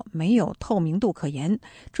操作，没有透明度可言，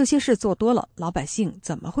这些事做多了，老百姓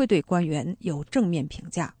怎么会对官员有正面评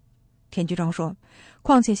价？田其庄说，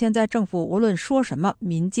况且现在政府无论说什么，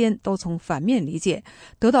民间都从反面理解，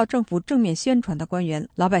得到政府正面宣传的官员，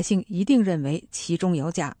老百姓一定认为其中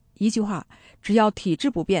有假。一句话，只要体制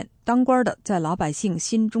不变，当官的在老百姓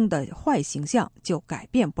心中的坏形象就改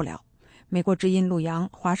变不了。美国之音陆洋，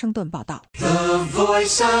华盛顿报道。 The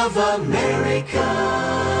Voice of America。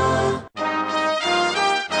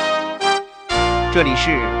 这里是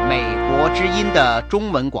美国之音的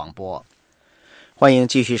中文广播，欢迎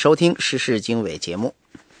继续收听时事经纬节目。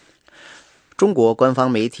中国官方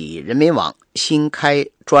媒体人民网新开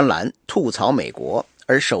专栏吐槽美国，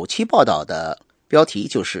而首期报道的标题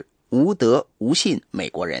就是无德无信美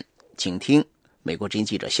国人。请听美国之音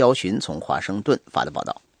记者肖寻从华盛顿发的报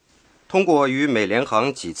道。通过与美联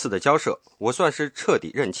航几次的交涉，我算是彻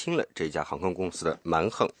底认清了这家航空公司的蛮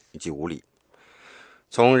横以及无理。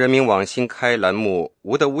从人民网新开栏目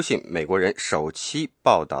无德无信美国人首期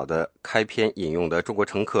报道的开篇引用的中国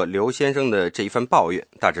乘客刘先生的这一番抱怨，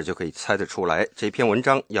大致就可以猜得出来，这篇文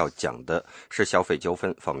章要讲的是消费纠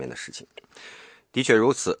纷方面的事情。的确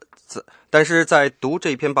如此，但是在读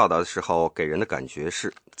这篇报道的时候，给人的感觉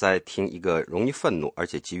是在听一个容易愤怒而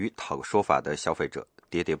且急于讨个说法的消费者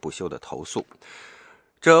喋喋不休的投诉。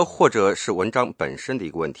这或者是文章本身的一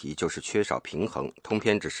个问题，就是缺少平衡，通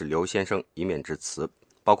篇只是刘先生一面之词，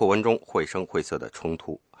包括文中绘声绘色的冲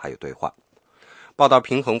突还有对话。报道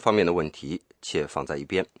平衡方面的问题且放在一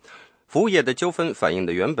边，服务业的纠纷反映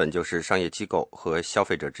的原本就是商业机构和消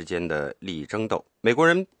费者之间的利益争斗，美国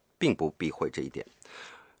人并不避讳这一点。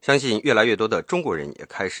相信越来越多的中国人也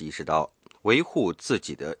开始意识到维护自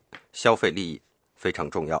己的消费利益非常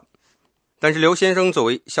重要。但是刘先生作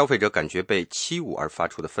为消费者感觉被欺侮而发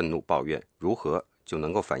出的愤怒抱怨，如何就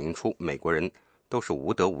能够反映出美国人都是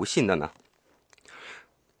无德无信的呢？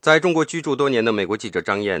在中国居住多年的美国记者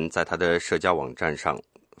张燕在他的社交网站上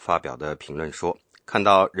发表的评论说，看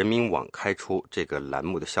到人民网开出这个栏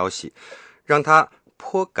目的消息，让他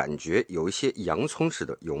颇感觉有一些洋葱式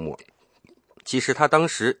的幽默。其实他当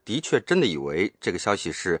时的确真的以为这个消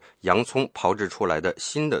息是洋葱炮制出来的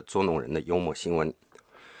新的捉弄人的幽默新闻。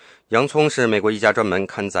洋葱是美国一家专门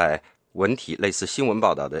刊载文体类似新闻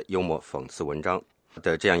报道的幽默讽刺文章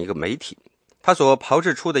的这样一个媒体，他所炮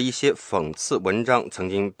制出的一些讽刺文章曾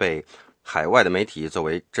经被海外的媒体作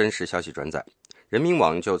为真实消息转载。人民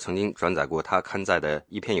网就曾经转载过他刊载的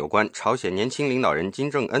一篇有关朝鲜年轻领导人金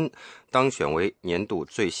正恩当选为年度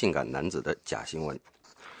最性感男子的假新闻。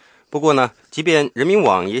不过呢，即便人民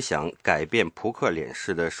网也想改变扑克脸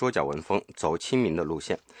式的说教文风，走亲民的路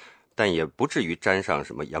线，但也不至于沾上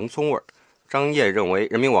什么洋葱味儿。张燕认为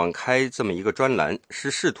人民网开这么一个专栏，是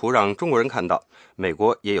试图让中国人看到美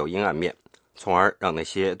国也有阴暗面，从而让那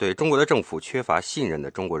些对中国的政府缺乏信任的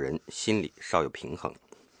中国人心里稍有平衡。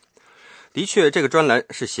的确，这个专栏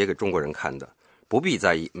是写给中国人看的，不必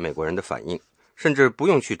在意美国人的反应，甚至不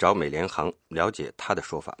用去找美联航了解他的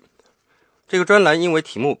说法。这个专栏因为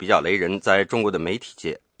题目比较雷人，在中国的媒体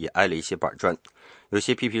界也挨了一些板砖。有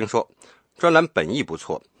些批评说，专栏本意不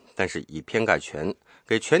错，但是以偏概全，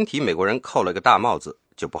给全体美国人扣了个大帽子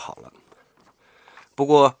就不好了。不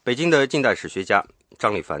过，北京的近代史学家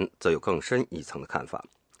张立凡则有更深一层的看法。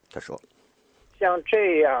他说，像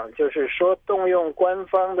这样就是说动用官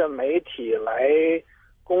方的媒体来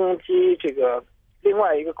攻击这个另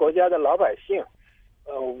外一个国家的老百姓，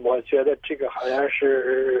我觉得这个好像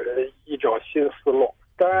是一种新思路。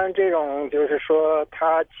当然这种就是说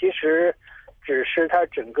它其实只是它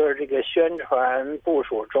整个这个宣传部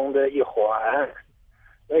署中的一环。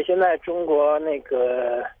所以现在中国那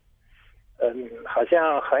个好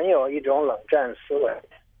像很有一种冷战思维，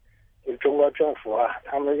就中国政府啊，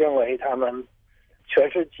他们认为他们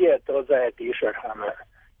全世界都在敌视他们，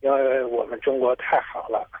因为我们中国太好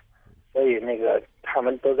了，所以那个他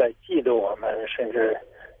们都在嫉妒我们，甚至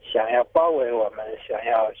想要包围我们，想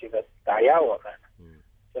要这个打压我们。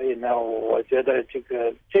所以呢，我觉得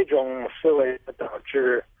这种思维导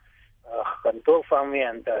致很多方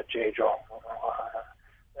面的这种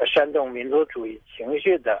煽动民族主义情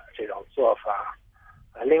绪的这种做法。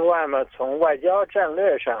另外嘛，从外交战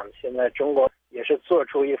略上，现在中国也是做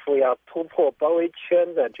出一副要突破包围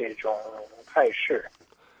圈的这种态势。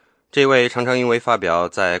这位常常因为发表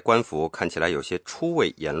在官府看起来有些出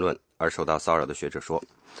位言论而受到骚扰的学者说，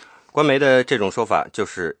官媒的这种说法就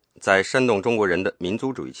是在煽动中国人的民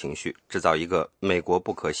族主义情绪，制造一个美国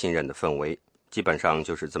不可信任的氛围，基本上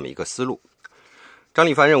就是这么一个思路。张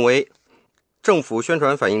立凡认为，政府宣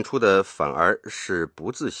传反映出的反而是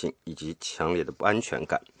不自信以及强烈的不安全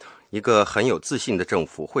感。一个很有自信的政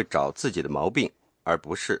府会找自己的毛病，而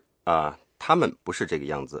不是他们不是这个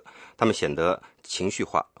样子，他们显得情绪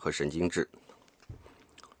化和神经质。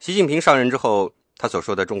习近平上任之后，他所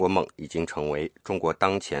说的中国梦已经成为中国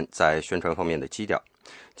当前在宣传方面的基调。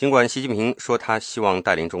尽管习近平说他希望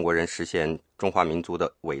带领中国人实现中华民族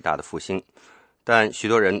的伟大的复兴，但许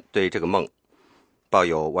多人对这个梦抱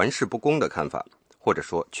有玩世不恭的看法，或者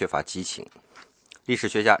说缺乏激情。历史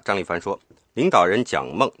学家张立凡说，领导人讲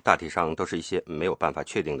梦大体上都是一些没有办法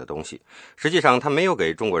确定的东西，实际上他没有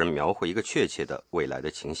给中国人描绘一个确切的未来的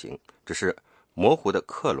情形，只是模糊地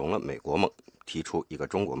克隆了美国梦，提出一个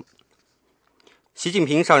中国梦。习近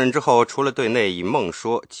平上任之后，除了对内以梦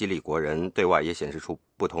说激励国人，对外也显示出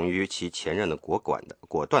不同于其前任的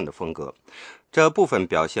果断的风格。这部分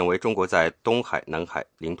表现为中国在东海、南海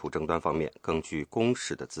领土争端方面更具攻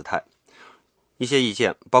势的姿态。一些意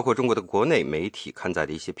见，包括中国的国内媒体刊载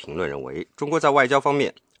的一些评论认为，中国在外交方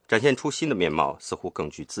面展现出新的面貌，似乎更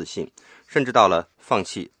具自信，甚至到了放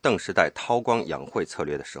弃邓时代韬光养晦策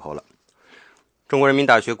略的时候了。中国人民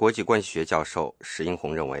大学国际关系学教授石英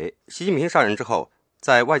红认为，习近平上任之后，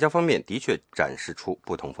在外交方面的确展示出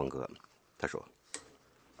不同风格。他说：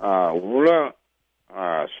无论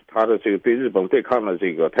是他的这个对日本对抗的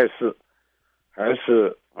这个态势，还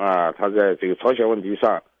是他在这个朝鲜问题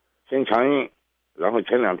上先强硬，然后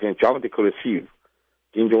前2天 dramatically receive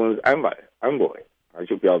金正恩envoy，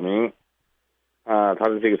就表明他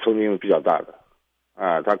的这个冲劲是比较大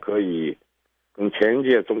的他可以跟前一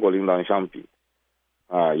届中国领导人相比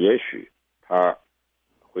也许他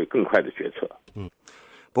会更快的决策。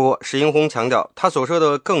不过石英红强调，他所说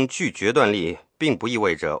的更具决断力并不意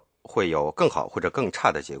味着会有更好或者更差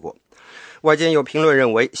的结果。外间有评论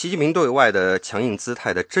认为，习近平对外的强硬姿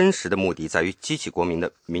态的真实的目的在于激起国民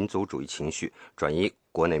的民族主义情绪，转移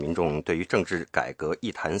国内民众对于政治改革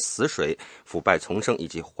一潭死水、腐败丛生以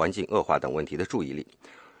及环境恶化等问题的注意力。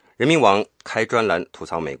人民网开专栏吐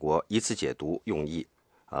槽美国，以此解读用意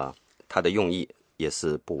他的用意也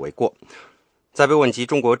是不为过。在被问及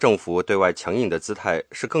中国政府对外强硬的姿态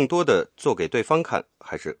是更多的做给对方看，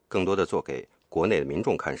还是更多的做给国内的民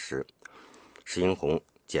众看时，石英红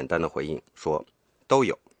简单的回应说都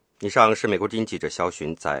有。以上是美国之音记者肖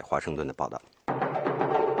寻在华盛顿的报道。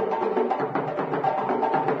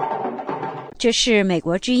这是美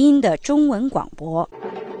国之音的中文广播。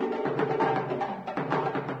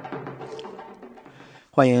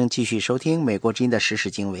欢迎继续收听美国之音的时事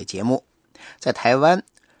经纬节目。在台湾，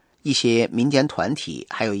一些民间团体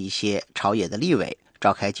还有一些朝野的立委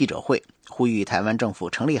召开记者会，呼吁台湾政府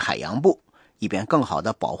成立海洋部，以便更好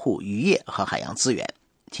地保护渔业和海洋资源。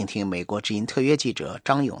请听美国之音特约记者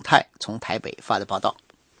张永泰从台北发的报道。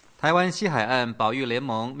台湾西海岸保育联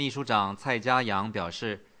盟秘书长蔡家阳表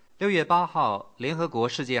示，6月8号联合国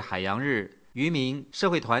世界海洋日，渔民、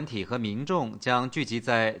社会团体和民众将聚集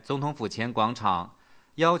在总统府前广场，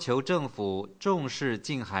要求政府重视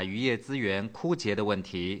近海渔业资源枯竭的问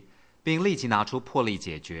题，并立即拿出魄力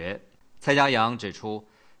解决。蔡家阳指出，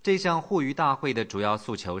这项护渔大会的主要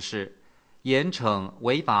诉求是严惩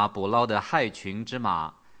违法捕捞的害群之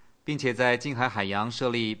马，并且在近海海洋设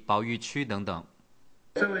立保育区等等。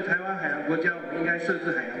身为台湾海洋国家，我们应该设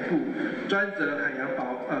置海洋部，专责海洋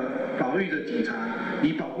保育的警察，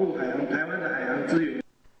以保护台湾的海洋资源。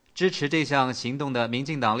支持这项行动的民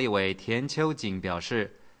进党立委田秋瑾表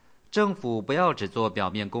示，政府不要只做表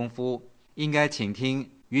面功夫，应该倾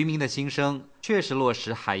听渔民的心声，确实落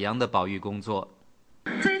实海洋的保育工作。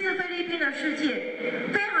这一次菲律宾的事件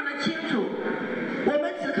非常的清楚，我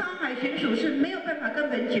们只靠海巡署是没有办法根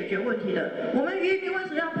本解决问题的。我们渔民为什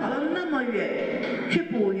么要跑到那么远去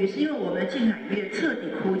捕鱼，是因为我们的近海渔业彻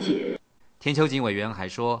底枯竭。田秋瑾委员还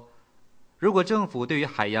说，如果政府对于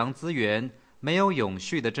海洋资源没有永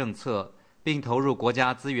续的政策，并投入国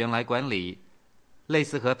家资源来管理，类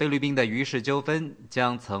似和菲律宾的渔事纠纷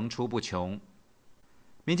将层出不穷。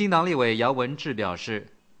民进党立委姚文智表示，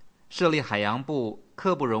设立海洋部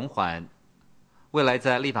刻不容缓，未来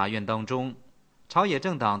在立法院当中，朝野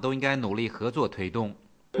政党都应该努力合作推动。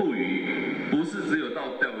护渔不是只有到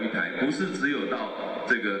钓鱼台，不是只有到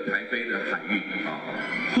这个台北的海域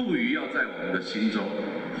护渔要在我们的心中，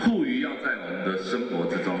护渔要在我们的生活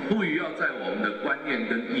之中，护渔要在我们的观念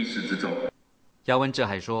跟意识之中。姚文智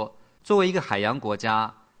还说，作为一个海洋国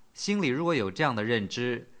家，心里如果有这样的认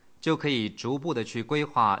知，就可以逐步的去规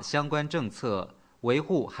划相关政策，维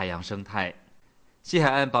护海洋生态。西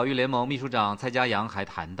海岸保育联盟秘书长蔡家阳还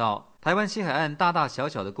谈到，台湾西海岸大大小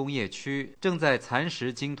小的工业区正在蚕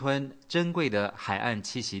食鲸吞珍贵的海岸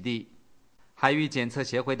栖息地。海域检测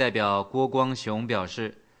协会代表郭光雄表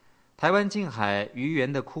示，台湾近海渔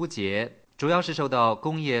源的枯竭主要是受到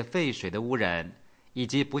工业废水的污染，以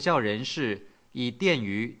及不肖人士以电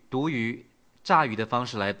鱼、毒鱼、炸鱼的方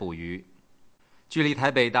式来捕鱼。距离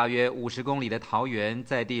台北大约50公里的桃园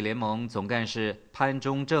在地联盟总干事潘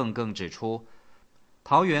中正更指出，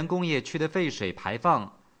桃园工业区的废水排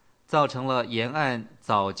放造成了沿岸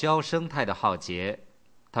藻礁生态的浩劫。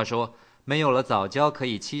他说，没有了藻礁可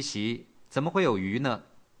以栖息，怎么会有鱼呢？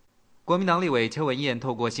国民党立委邱文燕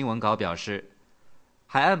透过新闻稿表示，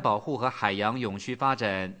海岸保护和海洋永续发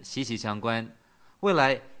展息息相关，未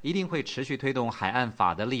来一定会持续推动海岸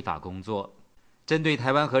法的立法工作。针对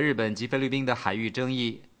台湾和日本及菲律宾的海域争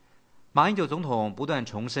议，马英九总统不断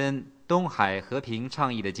重申东海和平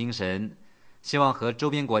倡议的精神，希望和周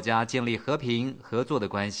边国家建立和平合作的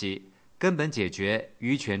关系，根本解决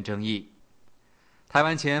渔权争议。台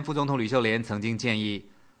湾前副总统吕秀莲曾经建议，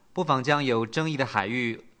不妨将有争议的海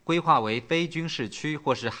域规划为非军事区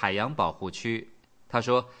或是海洋保护区。他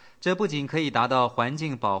说，这不仅可以达到环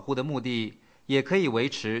境保护的目的，也可以维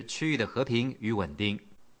持区域的和平与稳定。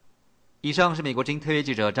以上是美国之音特约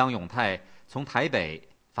记者张永泰从台北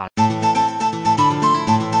发。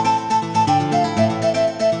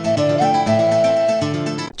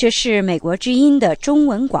这是美国之音的中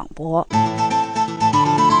文广播。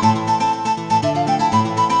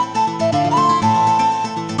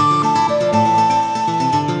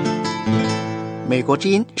美国之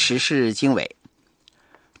音时事经纬。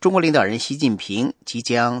中国领导人习近平即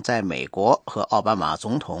将在美国和奥巴马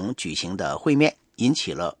总统举行的会面引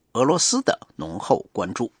起了俄罗斯的浓厚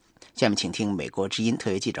关注。下面请听美国之音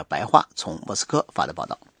特约记者白桦从莫斯科发的报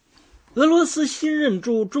道。俄罗斯新任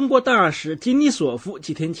驻中国大使金尼索夫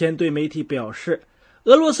几天前对媒体表示，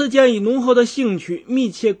俄罗斯将以浓厚的兴趣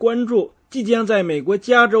密切关注即将在美国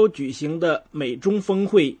加州举行的美中峰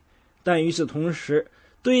会，但与此同时，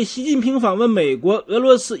对习近平访问美国，俄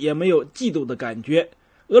罗斯也没有嫉妒的感觉。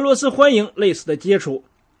俄罗斯欢迎类似的接触。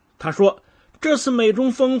他说，这次美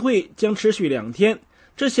中峰会将持续2天，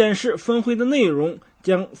这显示峰会的内容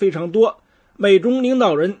将非常多，美中领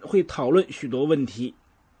导人会讨论许多问题。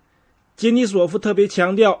金尼索夫特别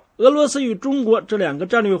强调，俄罗斯与中国这2个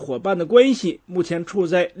战略伙伴的关系目前处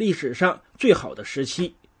在历史上最好的时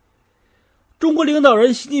期。中国领导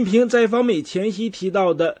人习近平在访美前夕提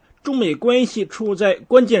到的中美关系处在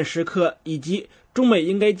关键时刻，以及中美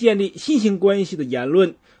应该建立新型关系的言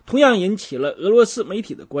论，同样引起了俄罗斯媒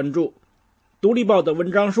体的关注。独立报的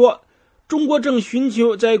文章说，中国正寻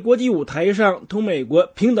求在国际舞台上同美国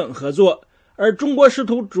平等合作，而中国试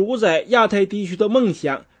图主宰亚太地区的梦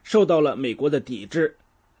想受到了美国的抵制。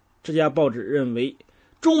这家报纸认为，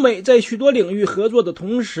中美在许多领域合作的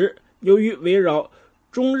同时，由于围绕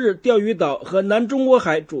中日钓鱼岛和南中国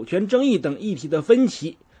海主权争议等议题的分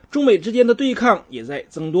歧，中美之间的对抗也在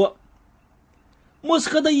增多。莫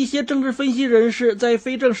斯科的一些政治分析人士在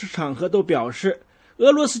非正式场合都表示，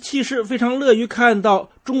俄罗斯其实非常乐于看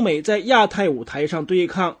到中美在亚太舞台上对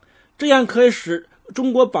抗，这样可以使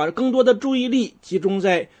中国把更多的注意力集中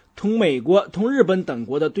在同美国、同日本等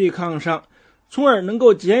国的对抗上，从而能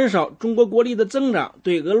够减少中国国力的增长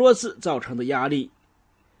对俄罗斯造成的压力。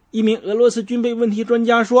一名俄罗斯军备问题专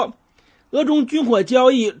家说，俄中军火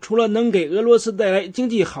交易除了能给俄罗斯带来经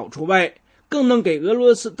济好处外，更能给俄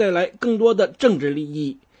罗斯带来更多的政治利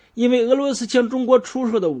益，因为俄罗斯向中国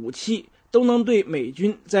出售的武器都能对美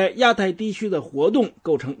军在亚太地区的活动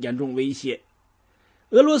构成严重威胁。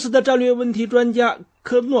俄罗斯的战略问题专家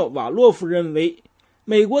科诺瓦洛夫认为，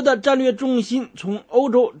美国的战略重心从欧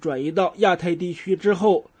洲转移到亚太地区之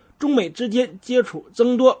后，中美之间接触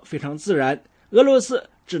增多非常自然，俄罗斯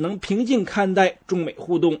只能平静看待中美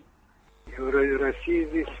互动。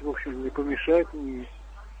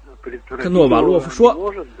科诺瓦洛夫说，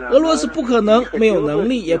俄罗斯不可能没有能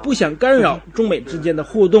力也不想干扰中美之间的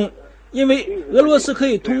互动，因为俄罗斯可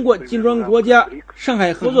以通过金砖国家、上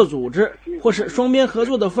海合作组织或是双边合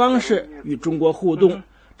作的方式与中国互动，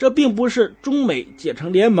这并不是中美结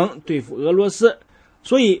成联盟对付俄罗斯，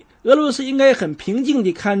所以俄罗斯应该很平静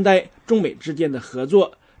地看待中美之间的合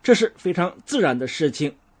作，这是非常自然的事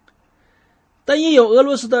情。但也有俄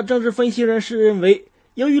罗斯的政治分析人士认为，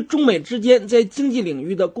由于中美之间在经济领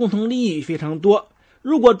域的共同利益非常多，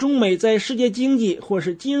如果中美在世界经济或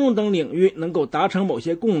是金融等领域能够达成某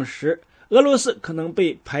些共识，俄罗斯可能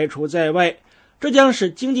被排除在外，这将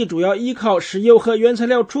使经济主要依靠石油和原材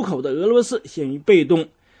料出口的俄罗斯陷于被动。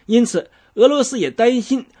因此，俄罗斯也担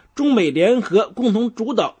心中美联合共同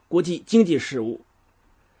主导国际经济事务。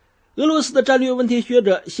俄罗斯的战略问题学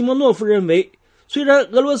者西莫诺夫认为，虽然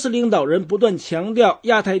俄罗斯领导人不断强调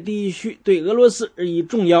亚太地区对俄罗斯日益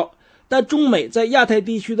重要，但中美在亚太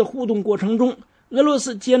地区的互动过程中，俄罗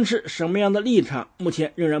斯坚持什么样的立场，目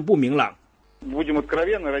前仍然不明朗。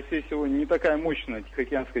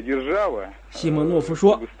西莫诺夫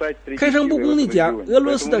说，开诚布公地讲，俄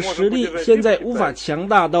罗斯的实力现在无法强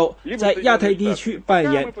大到在亚太地区扮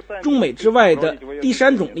演中美之外的第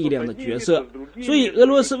三种力量的角色，所以俄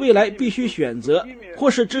罗斯未来必须选择，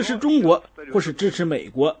或是支持中国，或是支持美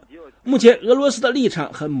国。目前俄罗斯的立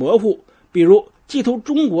场很模糊，比如既同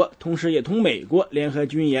中国，同时也同美国联合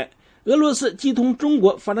军演；俄罗斯既同中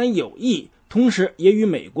国发展友谊，同时也与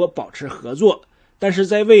美国保持合作，但是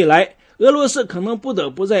在未来，俄罗斯可能不得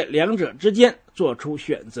不在两者之间做出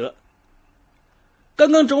选择。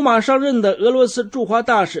刚刚走马上任的俄罗斯驻华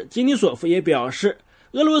大使金尼索夫也表示，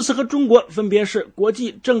俄罗斯和中国分别是国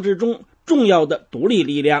际政治中重要的独立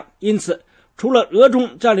力量，因此除了俄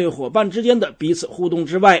中战略伙伴之间的彼此互动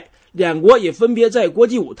之外，两国也分别在国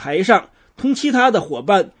际舞台上同其他的伙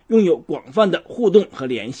伴拥有广泛的互动和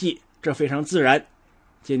联系，这非常自然。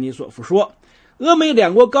杰尼索夫说，俄美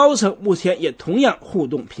两国高层目前也同样互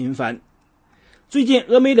动频繁。最近，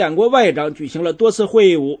俄美两国外长举行了多次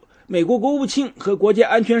会晤，美国国务卿和国家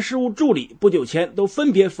安全事务助理不久前都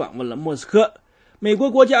分别访问了莫斯科。美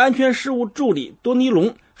国国家安全事务助理多尼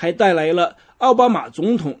龙还带来了奥巴马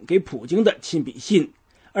总统给普京的亲笔信，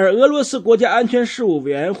而俄罗斯国家安全事务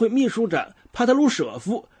委员会秘书长帕特鲁舍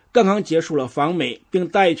夫刚刚结束了访美，并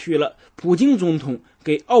带去了普京总统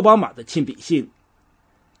给奥巴马的亲笔信。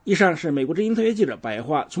以上是美国之音特约记者白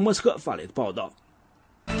桦从莫斯科发来的报道。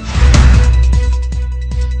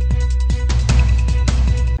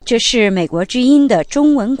这是美国之音的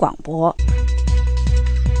中文广播。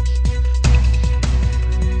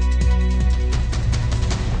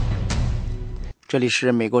这里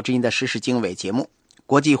是美国之音的时事经纬节目。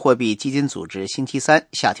国际货币基金组织星期三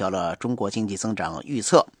下调了中国经济增长预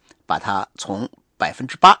测，把它从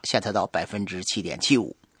 8% 下调到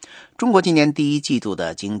 7.75%。中国今年第一季度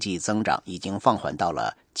的经济增长已经放缓到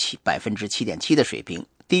了 7.7% 的水平，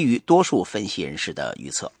低于多数分析人士的预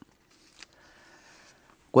测。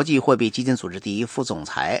国际货币基金组织第一副总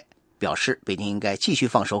裁表示，北京应该继续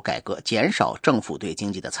放手改革，减少政府对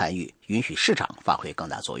经济的参与，允许市场发挥更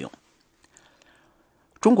大作用。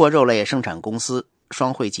中国肉类生产公司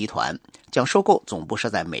双汇集团将收购总部设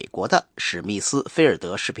在美国的史密斯菲尔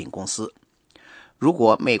德食品公司。如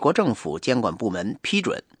果美国政府监管部门批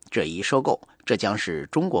准这一收购，这将是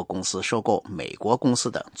中国公司收购美国公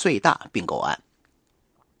司的最大并购案。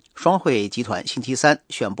双汇集团星期三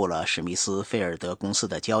宣布了史密斯菲尔德公司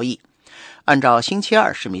的交易。按照星期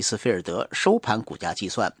二史密斯菲尔德收盘股价计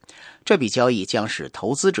算，这笔交易将使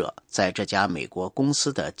投资者在这家美国公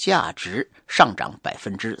司的价值上涨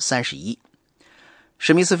 31%。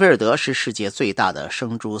史密斯菲尔德是世界最大的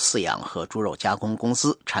生猪饲养和猪肉加工公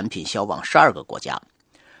司，产品销往12个国家。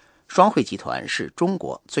双汇集团是中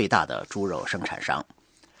国最大的猪肉生产商。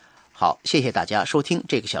好，谢谢大家收听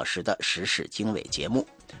这个小时的时事经纬节目，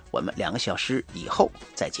我们2个小时以后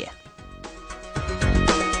再见。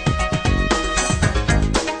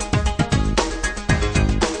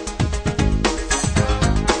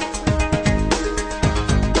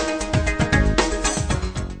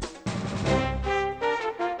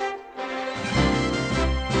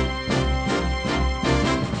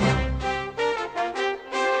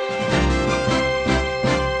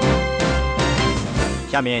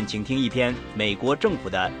下面请听一篇美国政府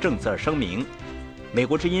的政策声明。美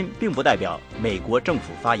国之音并不代表美国政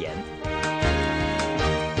府发言。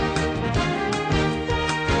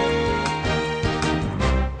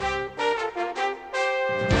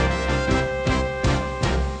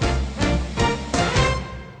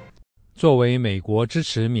作为美国支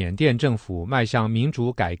持缅甸政府迈向民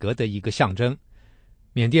主改革的一个象征，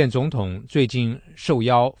缅甸总统最近受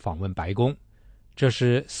邀访问白宫，这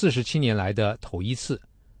是47年来的头一次。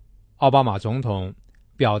奥巴马总统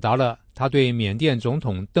表达了他对缅甸总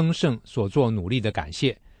统登盛所做努力的感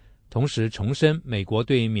谢，同时重申美国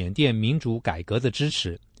对缅甸民主改革的支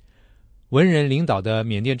持。文人领导的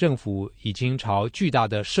缅甸政府已经朝巨大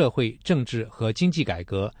的社会、政治和经济改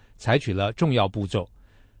革采取了重要步骤。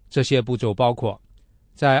这些步骤包括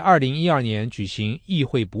在2012年举行议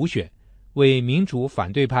会补选，为民主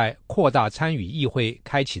反对派扩大参与议会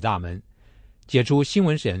开启大门，解除新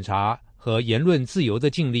闻审查和言论自由的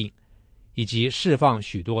禁令，以及释放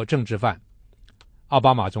许多政治犯。奥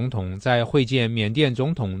巴马总统在会见缅甸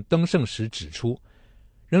总统登盛时指出，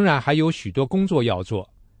仍然还有许多工作要做。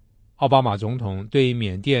奥巴马总统对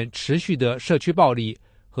缅甸持续的社区暴力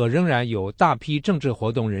和仍然有大批政治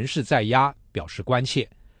活动人士在押表示关切。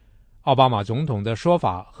奥巴马总统的说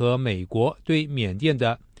法和美国对缅甸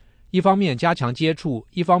的一方面加强接触，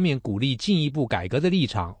一方面鼓励进一步改革的立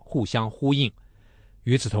场互相呼应。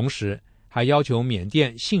与此同时，还要求缅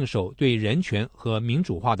甸信守对人权和民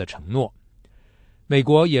主化的承诺。美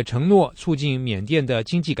国也承诺促进缅甸的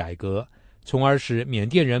经济改革，从而使缅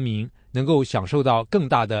甸人民能够享受到更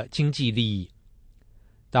大的经济利益。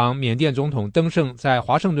当缅甸总统登盛在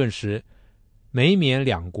华盛顿时，美缅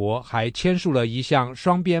两国还签署了一项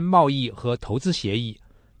双边贸易和投资协议，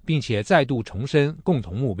并且再度重申共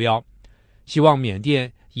同目标，希望缅甸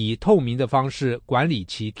以透明的方式管理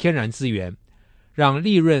其天然资源，让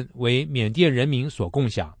利润为缅甸人民所共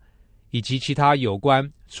享，以及其他有关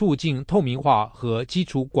促进透明化和基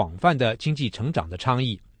础广泛的经济成长的倡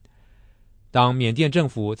议。当缅甸政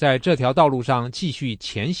府在这条道路上继续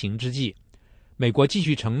前行之际，美国继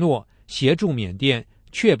续承诺协助缅甸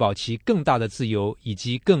确保其更大的自由以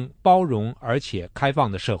及更包容而且开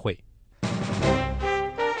放的社会。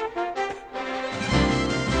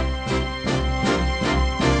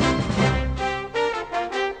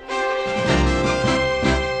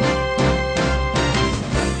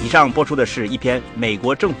上播出的是一篇美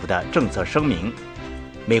国政府的政策声明，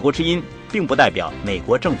美国之音并不代表美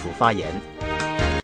国政府发言。